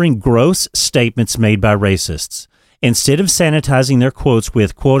covering gross statements made by racists. Instead of sanitizing their quotes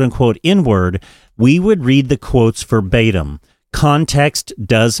with quote-unquote N-word, we would read the quotes verbatim. Context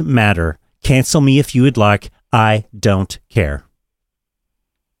does matter. Cancel me if you would like. I don't care.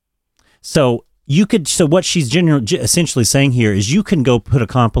 So what she's essentially saying here is you can go put a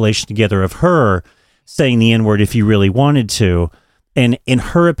compilation together of her saying the N-word if you really wanted to. And in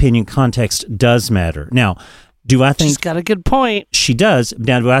her opinion, context does matter. Now, do I think she's got a good point? She does.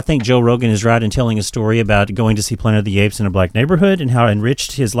 Now, do I think Joe Rogan is right in telling a story about going to see Planet of the Apes in a black neighborhood and how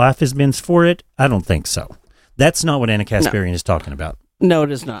enriched his life has been for it? I don't think so. That's not what Anna Kasparian is talking about. No,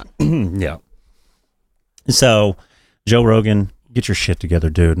 it is not. Yeah. So, Joe Rogan, get your shit together,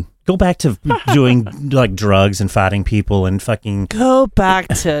 dude. Go back to doing like drugs and fighting people and fucking... Go back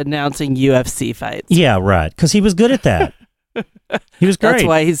to announcing UFC fights. Yeah, right. Because he was good at that. He was great. That's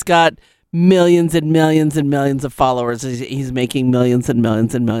why he's got millions and millions and millions of followers. He's making millions and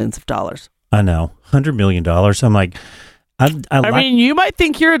millions and millions of dollars. I know. $100 million. I'm like, I mean, you might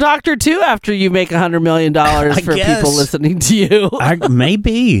think you're a doctor too after you make $100 million for people listening to you.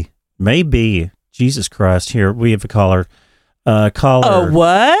 Maybe. Jesus Christ! Here we have a caller. Caller. Oh,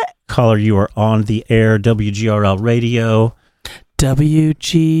 what? Caller, you are on the air. WGRL Radio.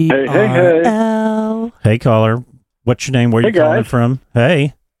 WGRL. Hey, caller. What's your name? Where are you calling from?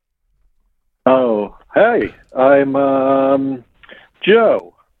 Hey. Oh, hey. I'm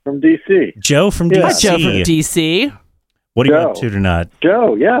Joe from D.C. Joe from D.C. Hi, Joe from D.C. What are you up to tonight?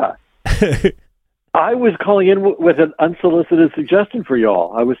 Joe, yeah. I was calling in with an unsolicited suggestion for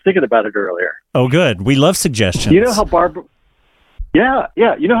y'all. I was thinking about it earlier. Oh, good. We love suggestions. You know how Barbara... Yeah.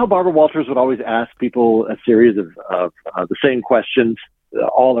 You know how Barbara Walters would always ask people a series of the same questions,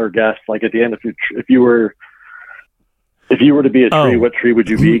 all her guests, like at the end, if you were to be a tree, what tree would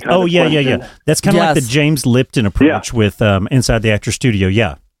you be? Kind of yeah. That's kind of like the James Lipton approach with Inside the Actor Studio.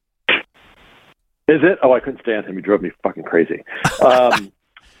 Yeah. Is it? Oh, I couldn't stand him. He drove me fucking crazy.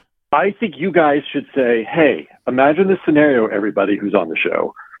 I think you guys should say, hey, imagine this scenario, everybody who's on the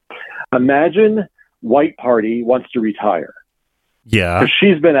show. Imagine White Party wants to retire. Yeah. Because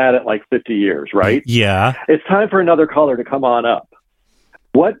she's been at it like 50 years, right? Yeah. It's time for another color to come on up.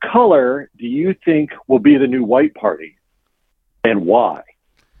 What color do you think will be the new White Party and why?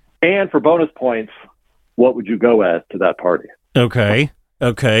 And for bonus points, what would you go as to that party? Okay.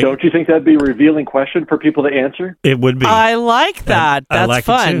 Don't you think that'd be a revealing question for people to answer? It would be. I like that. That's like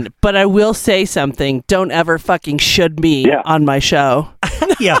fun. But I will say something. Don't ever fucking should me on my show.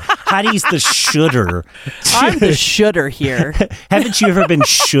 Yeah. Heidi's the shoulder. I'm the shoulder here. Haven't you ever been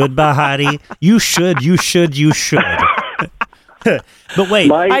should by Heidi? You should. But wait.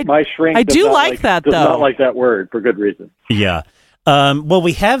 My shrink I do like that, does though. not like that word for good reason. Yeah. Well,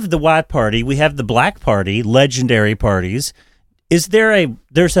 we have the White Party. We have the Black Party, legendary parties. Is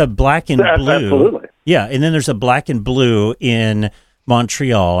there's a black and blue? Absolutely. Yeah, and then there's a black and blue in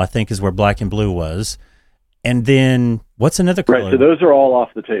Montreal, I think is where black and blue was. And then what's another color? Right, so those are all off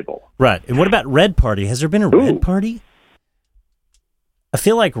the table. Right. And what about Red Party? Has there been a Red Party? I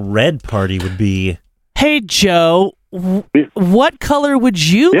feel like Red Party would be... Hey, Joe, what color would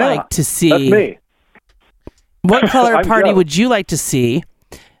you like to see? That's me. What color party Joe. would you like to see?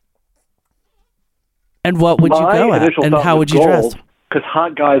 And what would you My go at? initial And thought how was would you dress? gold, because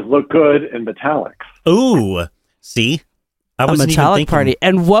hot guys look good in metallics. Ooh. See? I A wasn't even metallic thinking. party.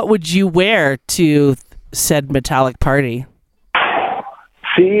 And what would you wear to said metallic party?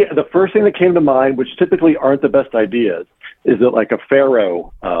 See, the first thing that came to mind, which typically aren't the best ideas, is that like a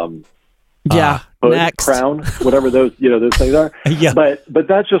pharaoh hood, next. crown, whatever those things are. Yeah. But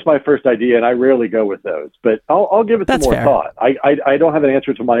that's just my first idea, and I rarely go with those. But I'll give it some more thought. I don't have an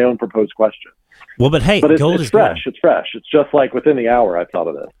answer to my own proposed question. Well, but hey, gold it's is fresh. good. It's fresh. It's just like within the hour I've thought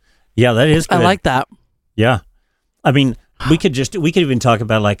of this. Yeah, that is good. I like that. Yeah. I mean, we could even talk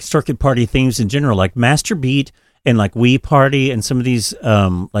about like circuit party themes in general, like Master Beat and like Wii Party and some of these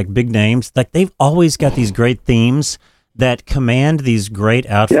like big names. Like they've always got these great themes that command these great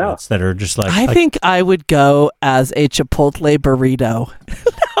outfits that are just like... I think I would go as a Chipotle burrito.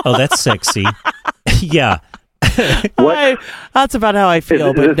 Oh, that's sexy. Yeah. That's about how I feel,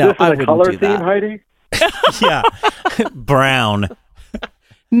 Is but no, this I a wouldn't color do theme, that. Heidi? Yeah. Brown.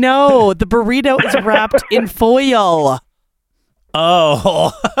 No, the burrito is wrapped in foil.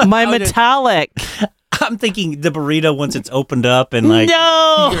 Oh. My metallic. I'm thinking the burrito once it's opened up and like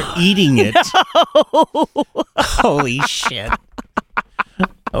you're eating it. No. Holy shit.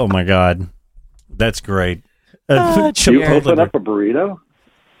 Oh my God. That's great. You open up a burrito?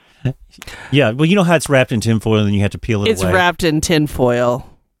 Yeah, well, you know how it's wrapped in tinfoil and then you have to peel it It's away. wrapped in tinfoil.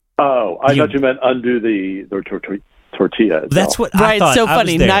 Oh, I thought you meant undo the tortilla. That's what I Right, thought. so I was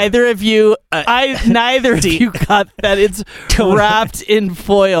funny. there. Neither of you got that. It's wrapped in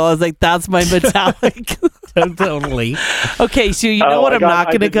foil. I was like, that's my metallic. Totally. Okay, so you know what I'm not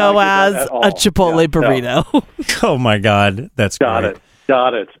going to go as? A Chipotle burrito. Oh my God, that's great.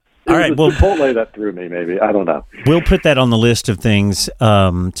 Got it. All right, well, well, Chipotle that threw me. Maybe I don't know. We'll put that on the list of things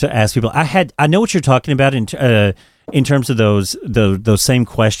to ask people. I know what you're talking about in terms of those same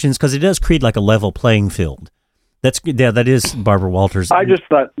questions because it does create like a level playing field. That is Barbara Walters. I just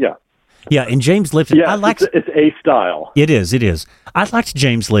thought, yeah, and James Lipton. Yeah, it's a style. It is. I liked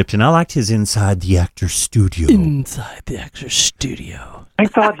James Lipton. I liked his Inside the Actor Studio. Inside the Actor Studio. I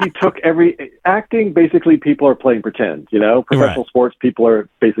thought he took acting. Basically, people are playing pretend. Professional sports people are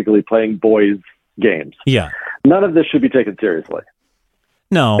basically playing boys' games. Yeah. None of this should be taken seriously.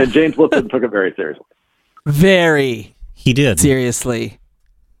 No. And James Lipton took it very seriously. Very. He did. Seriously.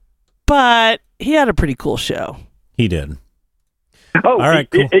 But he had a pretty cool show. He did. Oh, All right,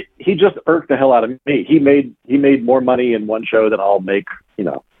 cool. He just irked the hell out of me. He made more money in one show than I'll make,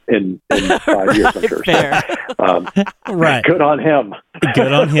 in 5 years, I'm sure. Fair. Right. Good on him.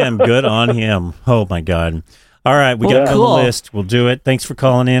 Good on him. Good on him. Oh, my God. All right, we got it cool. on the list. We'll do it. Thanks for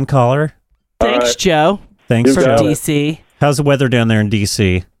calling in, caller. Thanks, right. Joe. Thanks, You From got Joe. it. DC. How's the weather down there in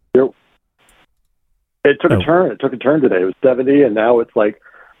D.C.? It took Oh. a turn. It took a turn today. It was 70, and now it's like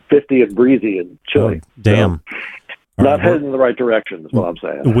 50 and breezy and chilly. Damn. So, All not right, heading in the right direction is what I'm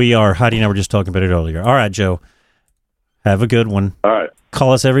saying. we are. Heidi and I were just talking about it earlier. All right, Joe. Have a good one. All right.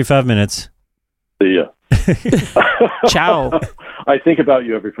 Call us every 5 minutes. See ya. Ciao. I think about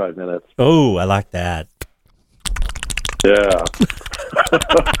you every 5 minutes. Oh, I like that. Yeah.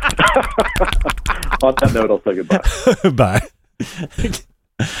 On that note, I'll say goodbye. Bye.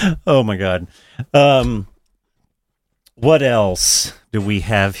 Oh my God. What else do we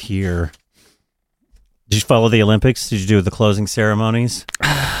have here? Did you follow the Olympics? Did you do the closing ceremonies?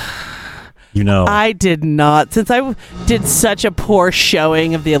 I did not. Since I did such a poor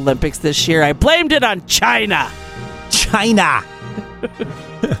showing of the Olympics this year, I blamed it on China. China.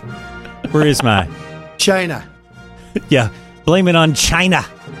 Where is my? China. Yeah, blame it on China.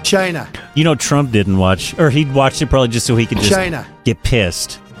 China. Trump didn't watch, or he'd watched it probably just so he could just China. get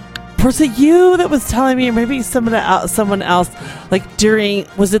pissed. Was it you that was telling me, or maybe someone else, like during,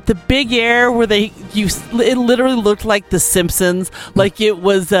 was it the Big Air where it literally looked like The Simpsons, like it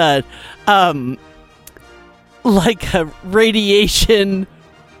was like a radiation.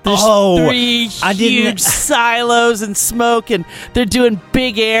 There's three huge silos and smoke, and they're doing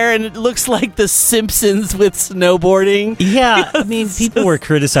Big Air, and it looks like The Simpsons with snowboarding. Yeah, I mean, people were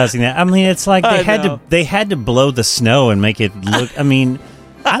criticizing that. I mean, it's like they had to blow the snow and make it look. I mean,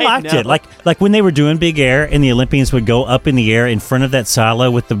 I liked it. Like when they were doing Big Air, and the Olympians would go up in the air in front of that silo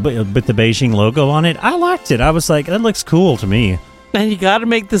with the Beijing logo on it. I liked it. I was like, that looks cool to me. And you got to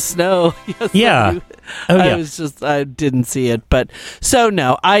make the snow. Yeah. I didn't see it. But so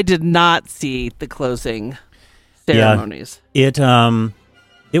no, I did not see the closing ceremonies. Yeah,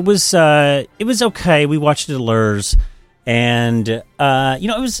 it was okay. We watched it at Lurs, and it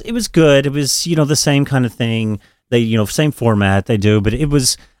was good. It was the same kind of thing. They same format they do, but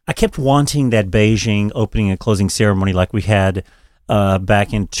I kept wanting that Beijing opening and closing ceremony like we had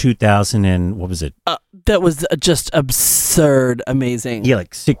back in 2000 and what was it? That was just absurd, amazing. Yeah,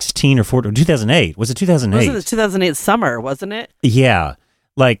 like 16 or 14, 2008. Was it 2008? Was it the 2008 summer, wasn't it? Yeah.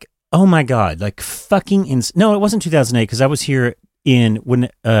 Like, oh my God, like fucking no, it wasn't 2008 because I was here when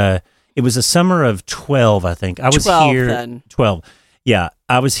it was the summer of 12, I think. I was 12 here then. 12. Yeah,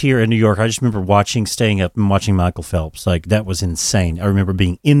 I was here in New York. I just remember staying up and watching Michael Phelps. Like, that was insane. I remember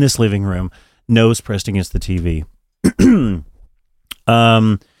being in this living room, nose pressed against the TV.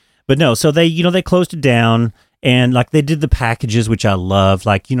 But no, so they closed it down, and like they did the packages, which I love,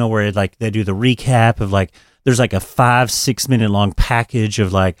 like, where like they do the recap of like, there's like a 5-6 minute long package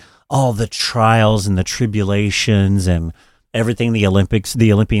of like all the trials and the tribulations and everything the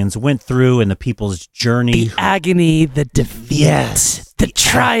Olympians went through and the people's journey. The agony, the defeat, yes, the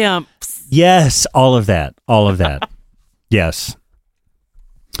triumphs. Yes, all of that. Yes.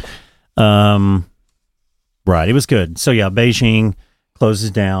 Right, it was good. So yeah, Beijing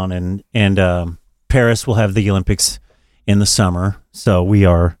closes down, and Paris will have the Olympics in the summer. So we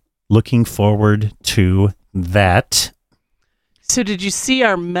are looking forward to that. So did you see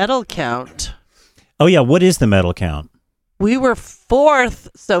our medal count? Oh yeah, what is the medal count? We were fourth.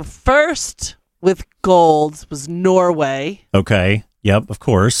 So first with golds was Norway. Okay. Yep, of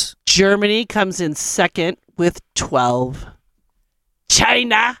course. Germany comes in second with 12.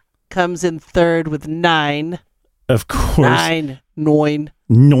 China comes in third with 9. Of course. 9.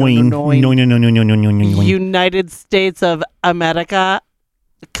 United States of America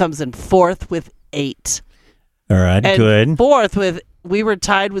comes in fourth with 8. All right, and good. Fourth we were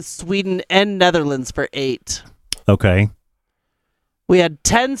tied with Sweden and Netherlands for 8. Okay. We had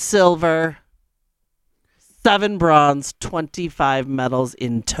 10 silver, 7 bronze, 25 medals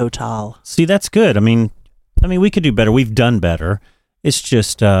in total. See, that's good. I mean, we could do better. We've done better. It's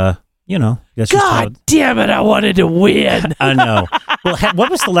just, that's just God damn it, I wanted to win. I know. Well, what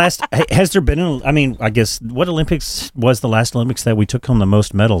was the last, has there been, I guess, what Olympics was the last Olympics that we took home the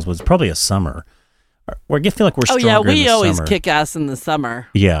most medals was probably a summer. I feel like we're stronger in the we always summer. kick ass in the summer.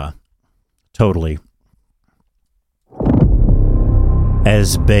 Yeah, totally.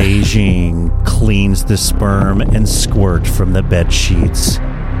 As Beijing cleans the sperm and squirt from the bed sheets,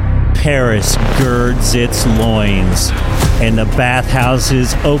 Paris girds its loins, and the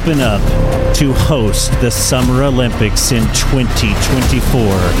bathhouses open up to host the Summer Olympics in 2024.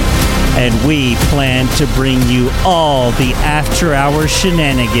 And we plan to bring you all the after-hour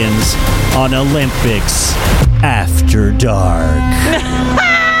shenanigans on Olympics After Dark.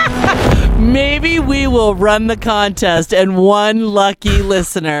 Maybe we will run the contest and one lucky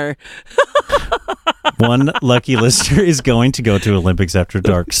listener. One lucky listener is going to go to Olympics After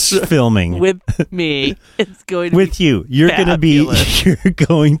Dark filming with me. It's going to with be you. You're going to be. You're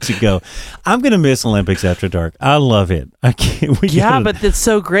going to go. I'm going to miss Olympics After Dark. I love it. I can't. But it's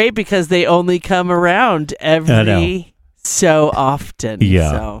so great because they only come around every so often.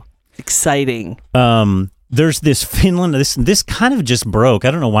 Yeah. So exciting. There's this Finland. This kind of just broke.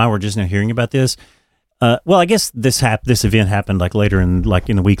 I don't know why we're just now hearing about this. Well, I guess this event happened like later in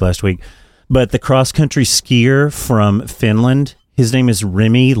the week last week. But the cross-country skier from Finland, his name is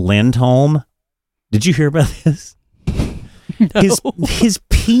Remi Lindholm. Did you hear about this? No. His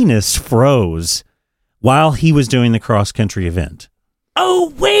penis froze while he was doing the cross-country event.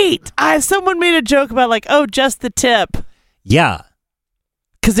 Oh, wait. Someone made a joke about just the tip. Yeah.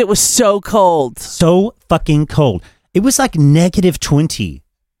 Because it was so cold. So fucking cold. It was like -20.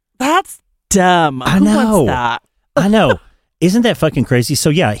 That's dumb. I Who know. wants that? I know. Isn't that fucking crazy?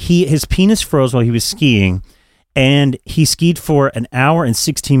 So yeah, his penis froze while he was skiing, and he skied for an hour and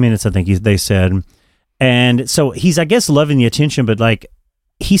 16 minutes, I think they said. And so he's, I guess, loving the attention, but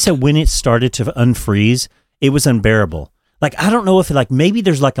he said when it started to unfreeze, it was unbearable. I don't know if maybe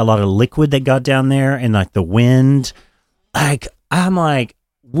there's a lot of liquid that got down there and the wind. I'm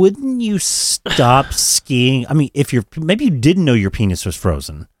wouldn't you stop skiing? I mean, maybe you didn't know your penis was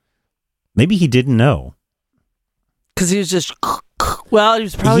frozen. Maybe he didn't know. Because he was just, he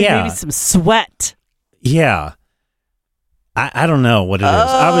was probably maybe some sweat. Yeah. I don't know what it is.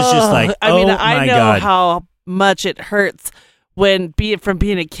 I was just like, I know God. how much it hurts when from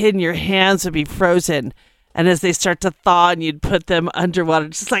being a kid and your hands would be frozen. And as they start to thaw and you'd put them underwater,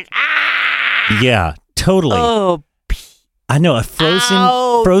 it's just Yeah, totally. Oh, I know, a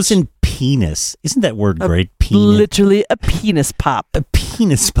frozen penis. Isn't that word great? Penis. Literally a penis pop. A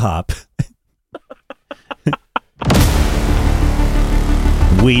penis pop.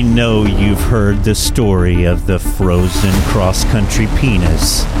 We know you've heard the story of the frozen cross-country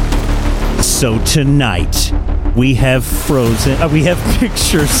penis. So tonight, we have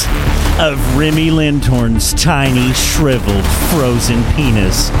pictures of Remi Lindholm's tiny, shriveled, frozen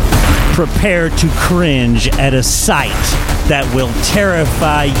penis. Prepare to cringe at a sight that will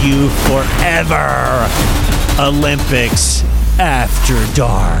terrify you forever. Olympics After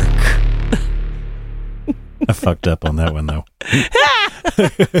Dark. I fucked up on that one, though.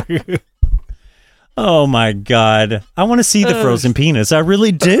 Oh, my God. I want to see the frozen penis. I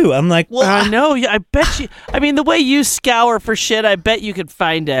really do. I'm like, well, I know. I bet you. I mean, the way you scour for shit, I bet you could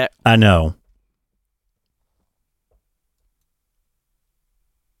find it. I know.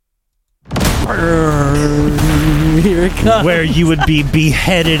 Here it comes. Where you would be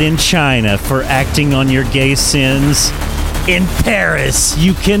beheaded in China for acting on your gay sins. In Paris,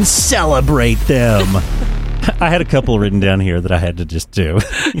 you can celebrate them. I had a couple written down here that I had to just do.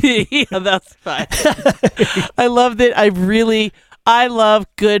 Yeah, that's fine. I love that. I love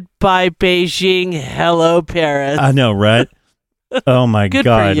Goodbye Beijing, Hello Paris. I know, right? Oh my Good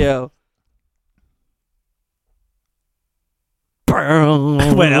God. for you.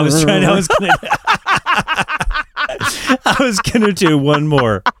 Wait, I was gonna do one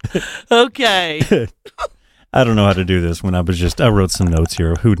more. Okay. I don't know how to do this when I wrote some notes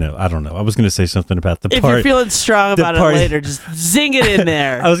here. Who knows? I don't know. I was going to say something about the part. If you're feeling strong about it later, just zing it in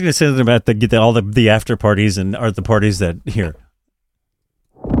there. I was going to say something about all the after parties or the parties that here.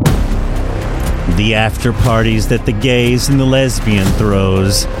 The after parties that the gays and the lesbian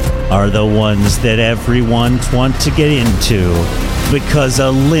throws are the ones that everyone wants to get into because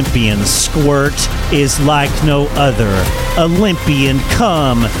Olympian squirt is like no other. Olympian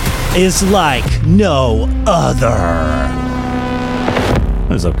cum is like no other.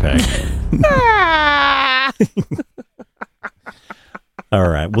 It was okay. All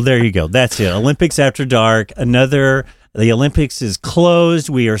right. Well, there you go. That's it. Olympics After Dark. The Olympics is closed.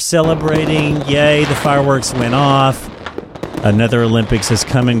 We are celebrating. Yay, the fireworks went off. Another Olympics has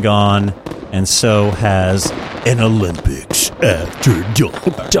come and gone, and so has an Olympics After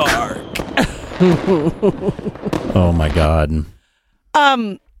Dark. Oh, my God.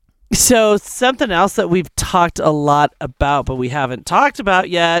 So something else that we've talked a lot about, but we haven't talked about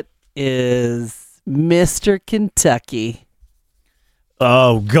yet, is Mr. Kentucky.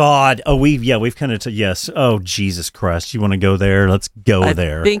 Oh God! We've kind of yes. Oh Jesus Christ! You want to go there? Let's go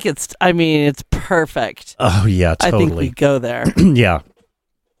there. I think it's perfect. Oh yeah, totally. I think we go there. Yeah.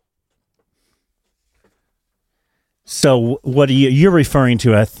 So what you're referring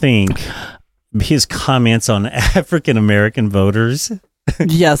to, I think, his comments on African American voters.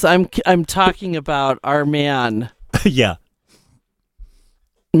 Yes, I'm talking about our man, Yeah.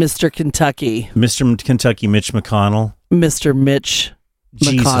 Mr. Kentucky, Mr. Kentucky Mitch McConnell. Mr. Mitch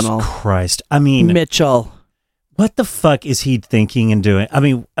Jesus McConnell. Christ. I mean, Mitchell. what the fuck is he thinking and doing? I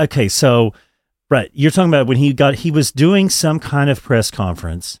mean, okay, so, right, you're talking about when he was doing some kind of press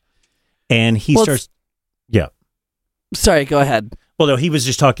conference and he starts, yeah. Sorry, go ahead. Well, no, he was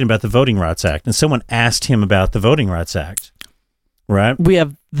just talking about the Voting Rights Act and someone asked him about the Voting Rights Act, right? We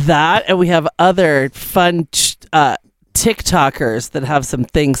have that, and we have other fun TikTokers that have some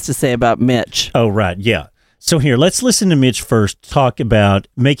things to say about Mitch. Oh, right, yeah. So here, let's listen to Mitch first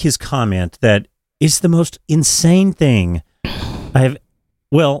make his comment that is the most insane thing I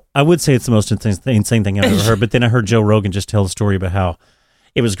would say it's the most insane thing I've ever heard, but then I heard Joe Rogan just tell a story about how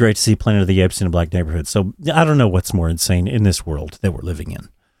it was great to see Planet of the Apes in a black neighborhood. So I don't know what's more insane in this world that we're living in.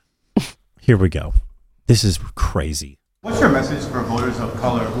 Here we go. This is crazy. What's your message for voters of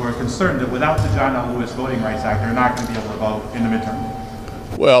color who are concerned that without the John L. Lewis Voting Rights Act, they're not going to be able to vote in the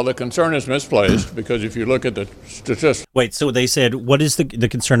midterm? Well, the concern is misplaced because if you look at the statistics. Wait, so they said, what is the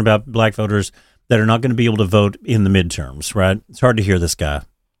concern about black voters that are not going to be able to vote in the midterms, right? It's hard to hear this guy.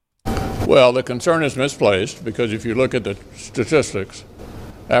 Well, the concern is misplaced because if you look at the statistics,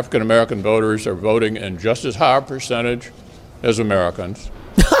 African American voters are voting in just as high a percentage as Americans.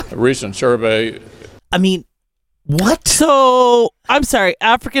 A recent survey. I mean, what? So, I'm sorry,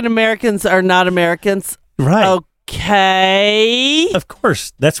 African Americans are not Americans? Right. Okay. Of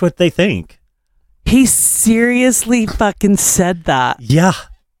course. That's what they think. He seriously fucking said that. Yeah.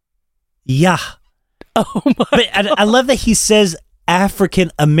 Yeah. Oh my But I love that he says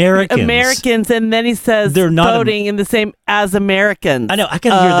African Americans. And then he says They're not voting in the same as Americans. I know. I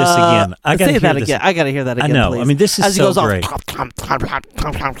gotta hear this again. I gotta say hear that this. again. I gotta hear that again. I know. Please. I mean, this is as he so goes great.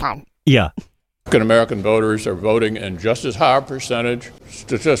 Yeah. African American voters are voting in just as high a percentage.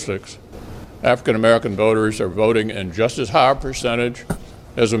 Statistics. African American voters are voting in just as high a percentage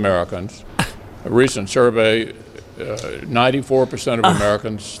as Americans. A recent survey, 94% of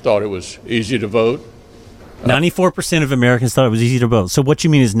Americans thought it was easy to vote. 94% of Americans thought it was easy to vote. So what you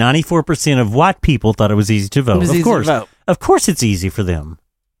mean is 94% of white people thought it was easy to vote. It was of easy course. to vote. Of course it's easy for them.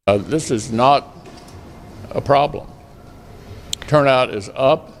 This is not a problem. Turnout is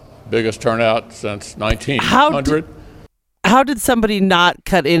up, biggest turnout since 1900. How did somebody not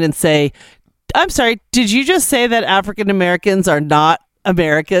cut in and say, I'm sorry, did you just say that African Americans are not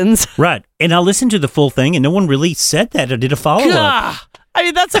Americans? Right. And I listened to the full thing and no one really said that or did a follow-up. I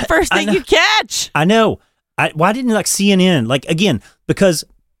mean, that's the first thing you catch. I know. Why didn't CNN, again, because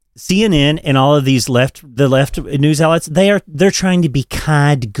CNN and all of these left news outlets, they're trying to be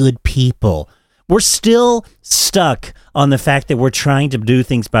kind, good people. We're still stuck on the fact that we're trying to do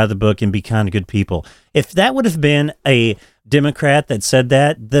things by the book and be kind, good people. If that would have been a Democrat that said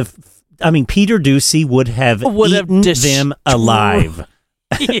that, Peter Doocy would have eaten them alive.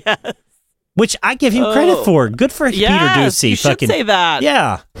 Yes. Which I give him credit for. Good for Peter Doocy. You should say that.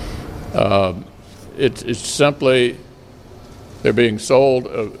 Yeah. It's simply they're being sold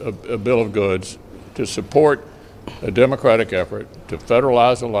a bill of goods to support a Democratic effort to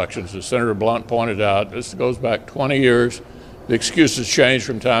federalize elections. As Senator Blunt pointed out, this goes back 20 years. The excuses change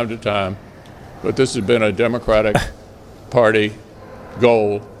from time to time, but this has been a Democratic Party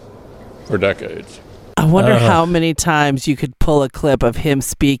goal for decades. I wonder how many times you could pull a clip of him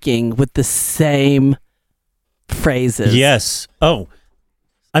speaking with the same phrases. Yes. Oh,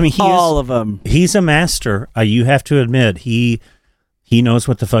 all of them. He's a master. You have to admit, he knows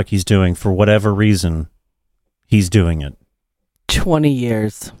what the fuck he's doing for whatever reason. He's doing it. 20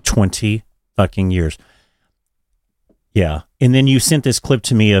 years. 20 fucking years. Yeah. And then you sent this clip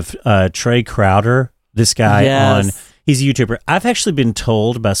to me of Trey Crowder, this guy he's a YouTuber. I've actually been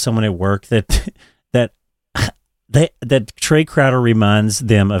told by someone at work that Trey Crowder reminds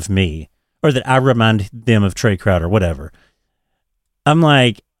them of me, or that I remind them of Trey Crowder, whatever. I'm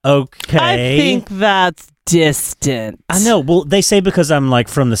like, okay. I think that's distant. I know. Well, they say because I'm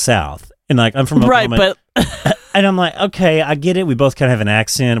from the South and I'm from Oklahoma. Right, but and I'm like, okay, I get it. We both kind of have an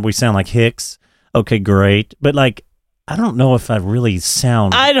accent. We sound like Hicks. Okay, great. But I don't know if I really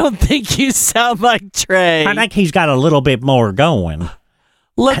sound. I don't think you sound like Trey. I think he's got a little bit more going.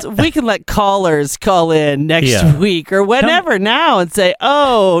 We can let callers call in next week or whenever now and say,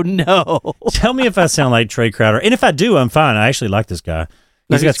 oh, no. Tell me if I sound like Trey Crowder. And if I do, I'm fine. I actually like this guy.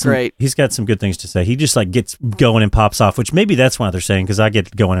 Great. He's got some good things to say. He just like gets going and pops off, which maybe that's why they're saying, because I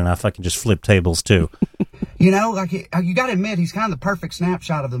get going and I fucking just flip tables too. You know, like you got to admit, he's kind of the perfect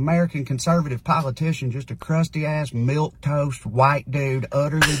snapshot of the American conservative politician, just a crusty-ass, milquetoast, white dude,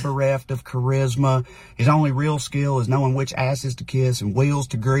 utterly bereft of charisma. His only real skill is knowing which asses to kiss and wheels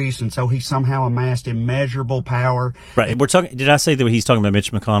to grease, and so he somehow amassed immeasurable power. Right. We're talking. Did I say that he's talking about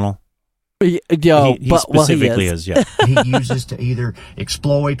Mitch McConnell? He specifically is. Yeah. He uses to either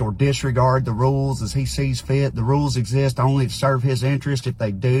exploit or disregard the rules as he sees fit. The rules exist only to serve his interest. If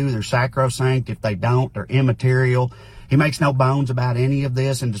they do, they're sacrosanct. If they don't, they're immaterial. He makes no bones about any of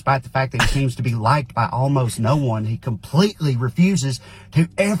this, and despite the fact that he seems to be liked by almost no one, he completely refuses to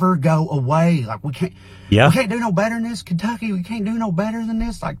ever go away. Like, we can't do no better than this, Kentucky. We can't do no better than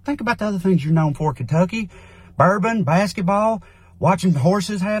this. Like, think about the other things you're known for, Kentucky. Bourbon, basketball, watching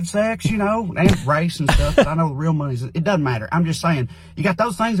horses have sex, you know, and race and stuff. But I know the real money's, it doesn't matter. I'm just saying, you got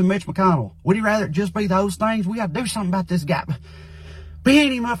those things in Mitch McConnell. Would he rather it just be those things? We got to do something about this guy. We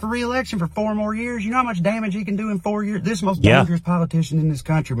ain't him up for re-election for 4 more years. You know how much damage he can do in 4 years? This is the most dangerous politician in this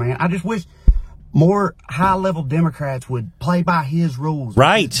country, man. I just wish more high-level Democrats would play by his rules.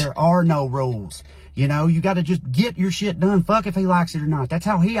 Right. There are no rules. You know, you got to just get your shit done. Fuck if he likes it or not. That's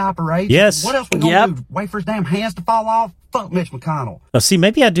how he operates. Yes. What else we gonna do? Wait for his damn hands to fall off? Fuck Mitch McConnell. Oh, see,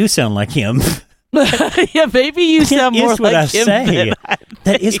 maybe I do sound like him. Yeah, maybe you sound more like him than I think.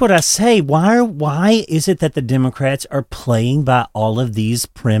 That is what I say. Why is it that the Democrats are playing by all of these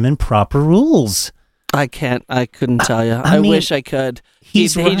prim and proper rules? I couldn't tell you. I mean, wish I could. He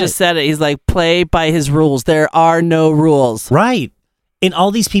just said it. He's like, play by his rules. There are no rules. Right. And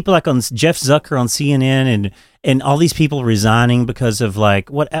all these people, like on Jeff Zucker on CNN, and all these people resigning because of like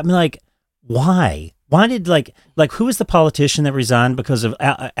what? I mean, like, why? Why did like who was the politician that resigned because of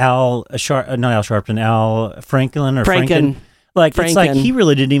Al Franken or Franken? Like Franken. It's like he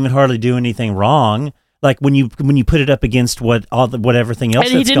really didn't even hardly do anything wrong. Like when you put it up against everything else that's gone down,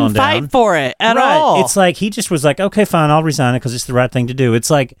 and he didn't fight for it at all. It's like he just was like, okay, fine, I'll resign it because it's the right thing to do. It's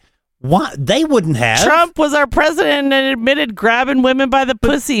like. Why they wouldn't have? Trump was our president and admitted grabbing women by the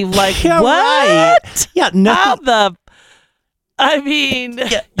pussy. Like, yeah, what? Right. Yeah, nothing.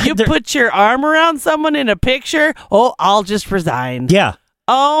 You put your arm around someone in a picture. Oh, I'll just resign. Yeah.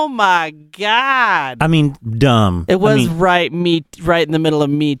 Oh my God. I mean, dumb. It was right in the middle of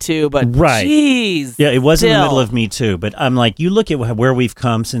Me Too, but right. Jeez. Yeah, it was in the middle of Me Too, but I'm like, you look at where we've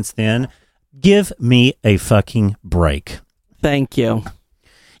come since then. Give me a fucking break. Thank you.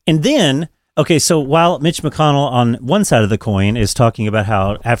 And then, okay, so while Mitch McConnell on one side of the coin is talking about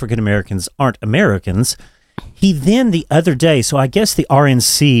how African Americans aren't Americans, he then the other day, so I guess the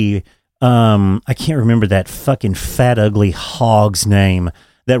RNC, I can't remember that fucking fat, ugly hog's name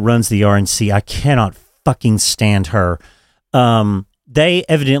that runs the RNC. I cannot fucking stand her. They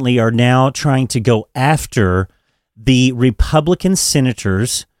evidently are now trying to go after the Republican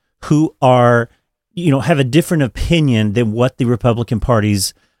senators who are, have a different opinion than what the Republican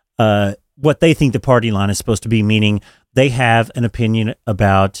Party's what they think the party line is supposed to be, meaning they have an opinion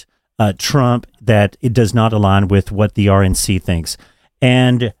about Trump that it does not align with what the RNC thinks.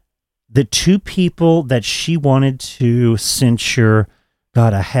 And the two people that she wanted to censure,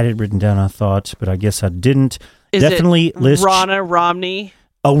 God, I had it written down, I thought, but I guess I didn't. Is definitely it list Ronna Romney?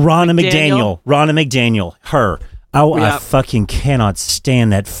 Oh, Ronna McDaniel. Ronna McDaniel. Her. Oh, yep. I fucking cannot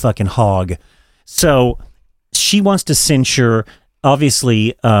stand that fucking hog. So she wants to censure,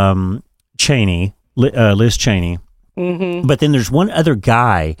 obviously, Cheney, Liz Cheney. Mm-hmm. But then there's one other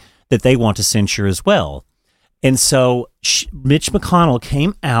guy that they want to censure as well. And so Mitch McConnell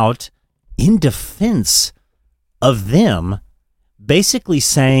came out in defense of them, basically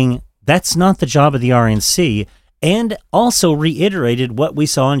saying that's not the job of the RNC, and also reiterated what we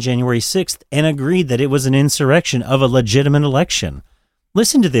saw on January 6th and agreed that it was an insurrection of a legitimate election.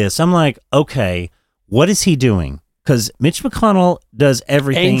 Listen to this. I'm like, okay, what is he doing? Because Mitch McConnell does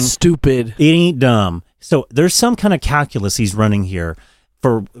everything. Ain't stupid. It ain't dumb. So there's some kind of calculus he's running here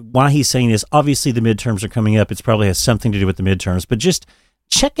for why he's saying this. Obviously, the midterms are coming up. It probably has something to do with the midterms. But just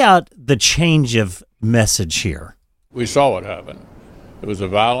check out the change of message here. We saw what happened. It was a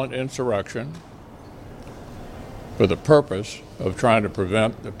violent insurrection for the purpose of trying to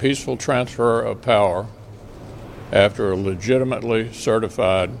prevent the peaceful transfer of power after a legitimately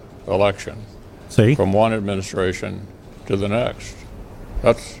certified election. See? From one administration to the next.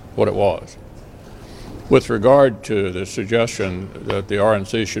 That's what it was. With regard to the suggestion that the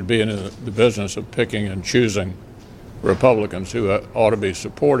RNC should be in the business of picking and choosing Republicans who ought to be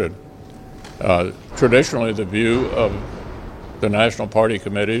supported, traditionally the view of the national party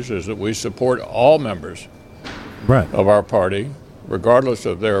committees is that we support all members right. of our party, regardless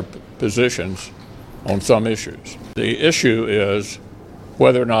of their positions on some issues. The issue is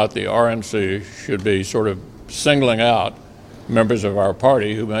whether or not the RNC should be sort of singling out members of our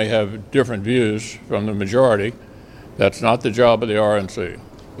party who may have different views from the majority. That's not the job of the RNC.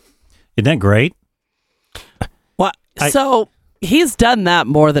 Isn't that great? What? So he's done that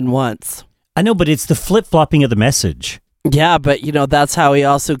more than once. I know, but it's the flip-flopping of the message. Yeah, but that's how he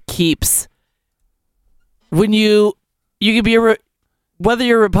also keeps. When you can be whether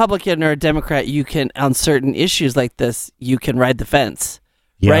you're a Republican or a Democrat, you can, on certain issues like this, you can ride the fence,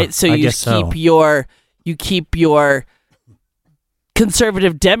 right? So you keep your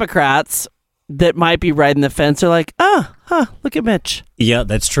conservative Democrats that might be riding the fence are like, look at Mitch. Yeah,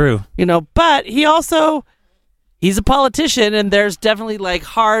 that's true. But he's a politician, and there's definitely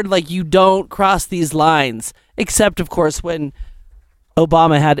hard, you don't cross these lines, except of course when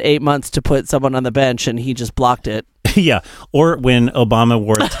Obama had 8 months to put someone on the bench and he just blocked it. Yeah, or when Obama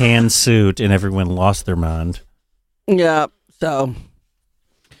wore a tan suit and everyone lost their mind. Yeah, so.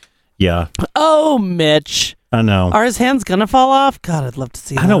 Yeah. Oh, Mitch. I know. Are his hands gonna fall off? God, I'd love to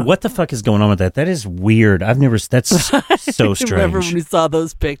see that. I know. What the fuck is going on with that? That is weird. That's so strange. Remember when we saw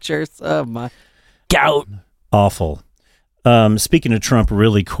those pictures? Oh, my. Gout. Awful. Speaking of Trump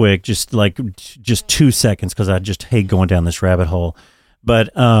really quick, just 2 seconds, because I just hate going down this rabbit hole.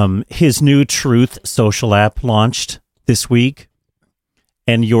 But his new Truth social app launched this week,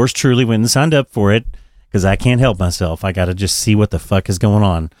 and yours truly went and signed up for it because I can't help myself. I got to just see what the fuck is going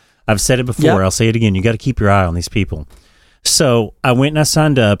on. I've said it before. Yep. I'll say it again. You got to keep your eye on these people. So I went and I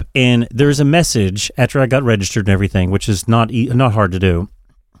signed up, and there's a message after I got registered and everything, which is not hard to do.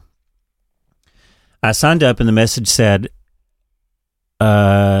 I signed up, and the message said,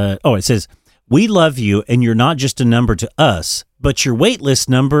 it says, "We love you, and you're not just a number to us, but your wait list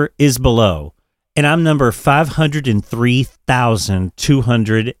number is below." And I'm number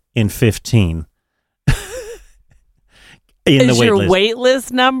 503,215 in the wait list. Wait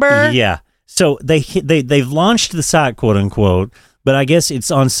list number? Yeah. So they've launched the site, quote unquote, but I guess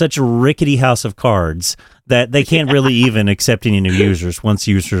it's on such a rickety house of cards that they can't really even accept any new users once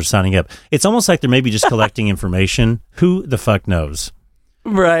users are signing up. It's almost like they're maybe just collecting information. Who the fuck knows?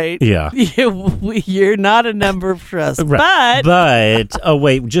 Right. Yeah. You're not a number for us. Right. But, oh,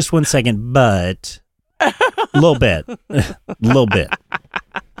 wait, just 1 second. But, a little bit.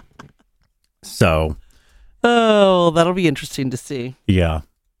 So. Oh, that'll be interesting to see. Yeah.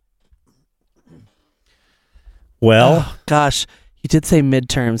 Well. Oh, gosh, you did say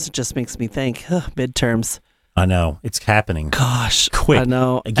midterms. It just makes me think. Midterms. I know. It's happening. Gosh. Quick. I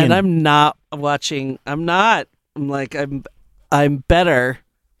know. Again, and I'm not watching. I'm better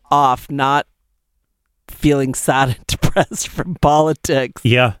off not feeling sad and depressed from politics.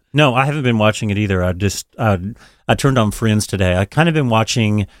 Yeah. No, I haven't been watching it either. I turned on Friends today. I kind of been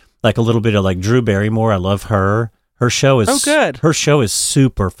watching a little bit of Drew Barrymore. I love her. Her show is good. Her show is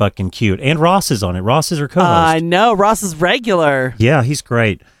super fucking cute. And Ross is on it. Ross is her co-host. I know. Ross is regular. Yeah, he's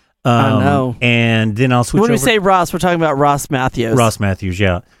great. I know. And then I'll switch over. When we say Ross, we're talking about Ross Matthews. Ross Matthews,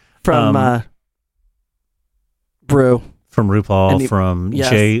 yeah. From Brew. From RuPaul, yes.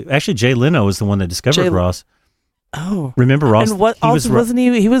 Jay. Actually, Jay Leno is the one that discovered Ross. Oh, remember Ross? And what wasn't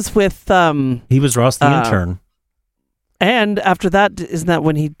he? He was with. He was Ross the intern. And after that, isn't that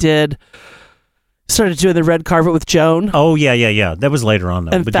when he started doing the red carpet with Joan? Oh yeah. That was later on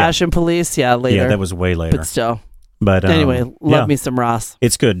though. And Fashion Police, later. Yeah, that was way later. But still. But anyway, love me some Ross.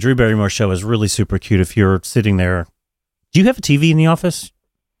 It's good. Drew Barrymore's show is really super cute. If you're sitting there, do you have a TV in the office?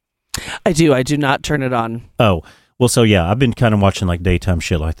 I do. I do not turn it on. Oh. Well, so yeah, I've been kind of watching daytime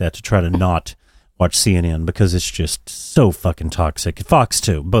shit like that to try to not watch CNN because it's just so fucking toxic. Fox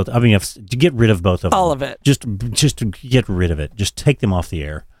too, both. I mean, to get rid of both of them. All of it. Just to get rid of it. Just take them off the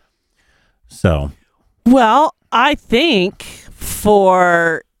air. So. Well, I think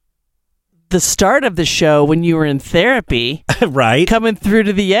for the start of the show when you were in therapy, right, coming through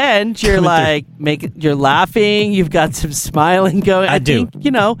to the end, you're you're laughing, you've got some smiling going. I think,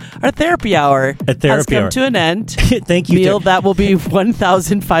 our therapy hour has come to an end. Thank you, Neil. That will be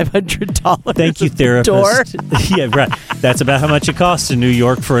 $1,500. Thank you, therapist. Yeah, right. That's about how much it costs in New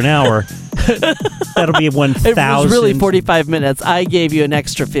York for an hour. That'll be 1,000. It was really 45 minutes. I gave you an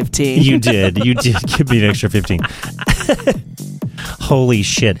extra 15. You did give me an extra 15. Holy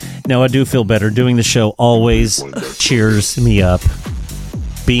shit. No, I do feel better. Doing the show always cheers me up.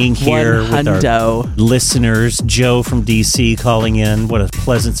 Being here with our listeners. Joe from DC calling in. What a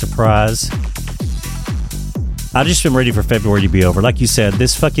pleasant surprise. I've just been ready for February to be over. Like you said,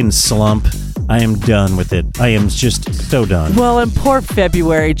 this fucking slump, I am done with it. I am just so done. Well, and poor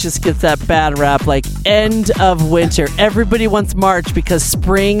February just gets that bad rap, like end of winter. Everybody wants March because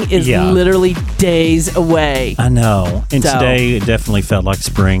spring is literally days away. I know. And today it definitely felt like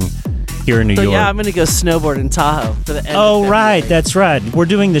spring here in New York. Yeah, I'm going to go snowboard in Tahoe for the end of February. Right. That's right. We're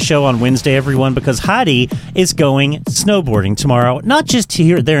doing the show on Wednesday, everyone, because Heidi is going snowboarding tomorrow. Not just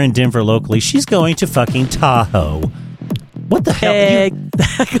here, there in Denver locally. She's going to fucking Tahoe. What the hell?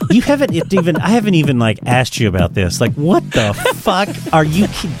 Exactly. You haven't even, I haven't even like asked you about this. Like, what the fuck? Are you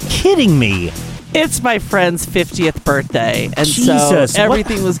kidding me? It's my friend's 50th birthday, and Jesus, so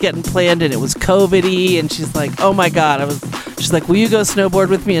everything was getting planned, and it was COVID-y, and she's like, oh my God. She's like, will you go snowboard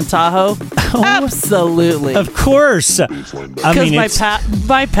with me in Tahoe? Oh, absolutely. Of course. Because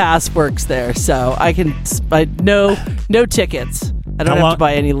my pass works there, so I can, no tickets. I don't have to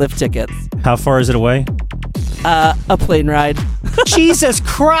buy any lift tickets. How far is it away? A plane ride. Jesus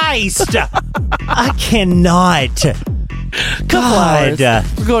Christ! I cannot. God.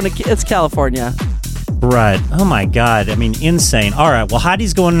 We're going to, it's California. Right. Oh my God. I mean, insane. All right. Well,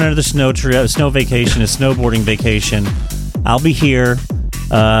 Heidi's going on another snow trip, snow vacation, a snowboarding vacation. I'll be here.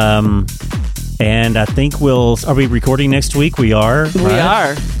 And I think are we recording next week? We are. We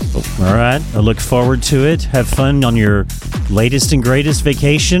are. All right. I look forward to it. Have fun on your latest and greatest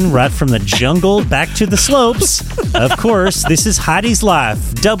vacation, right from the jungle back to the slopes. Of course, this is Heidi's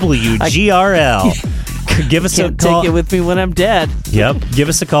Life, WGRL. Give us a call. Take it with me when I'm dead. Yep. Give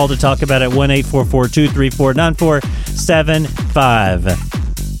us a call to talk about it.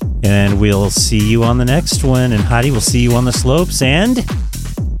 1-844-234-9475. And we'll see you on the next one. And Heidi, we'll see you on the slopes and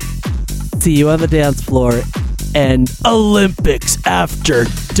see you on the dance floor and Olympics After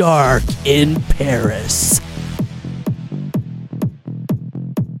Dark in Paris.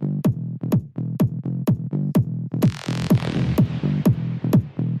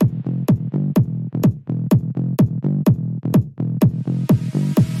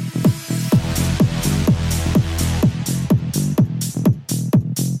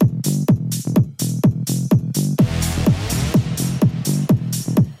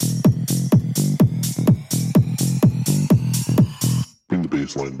 Bring the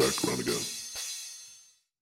bass line back around again.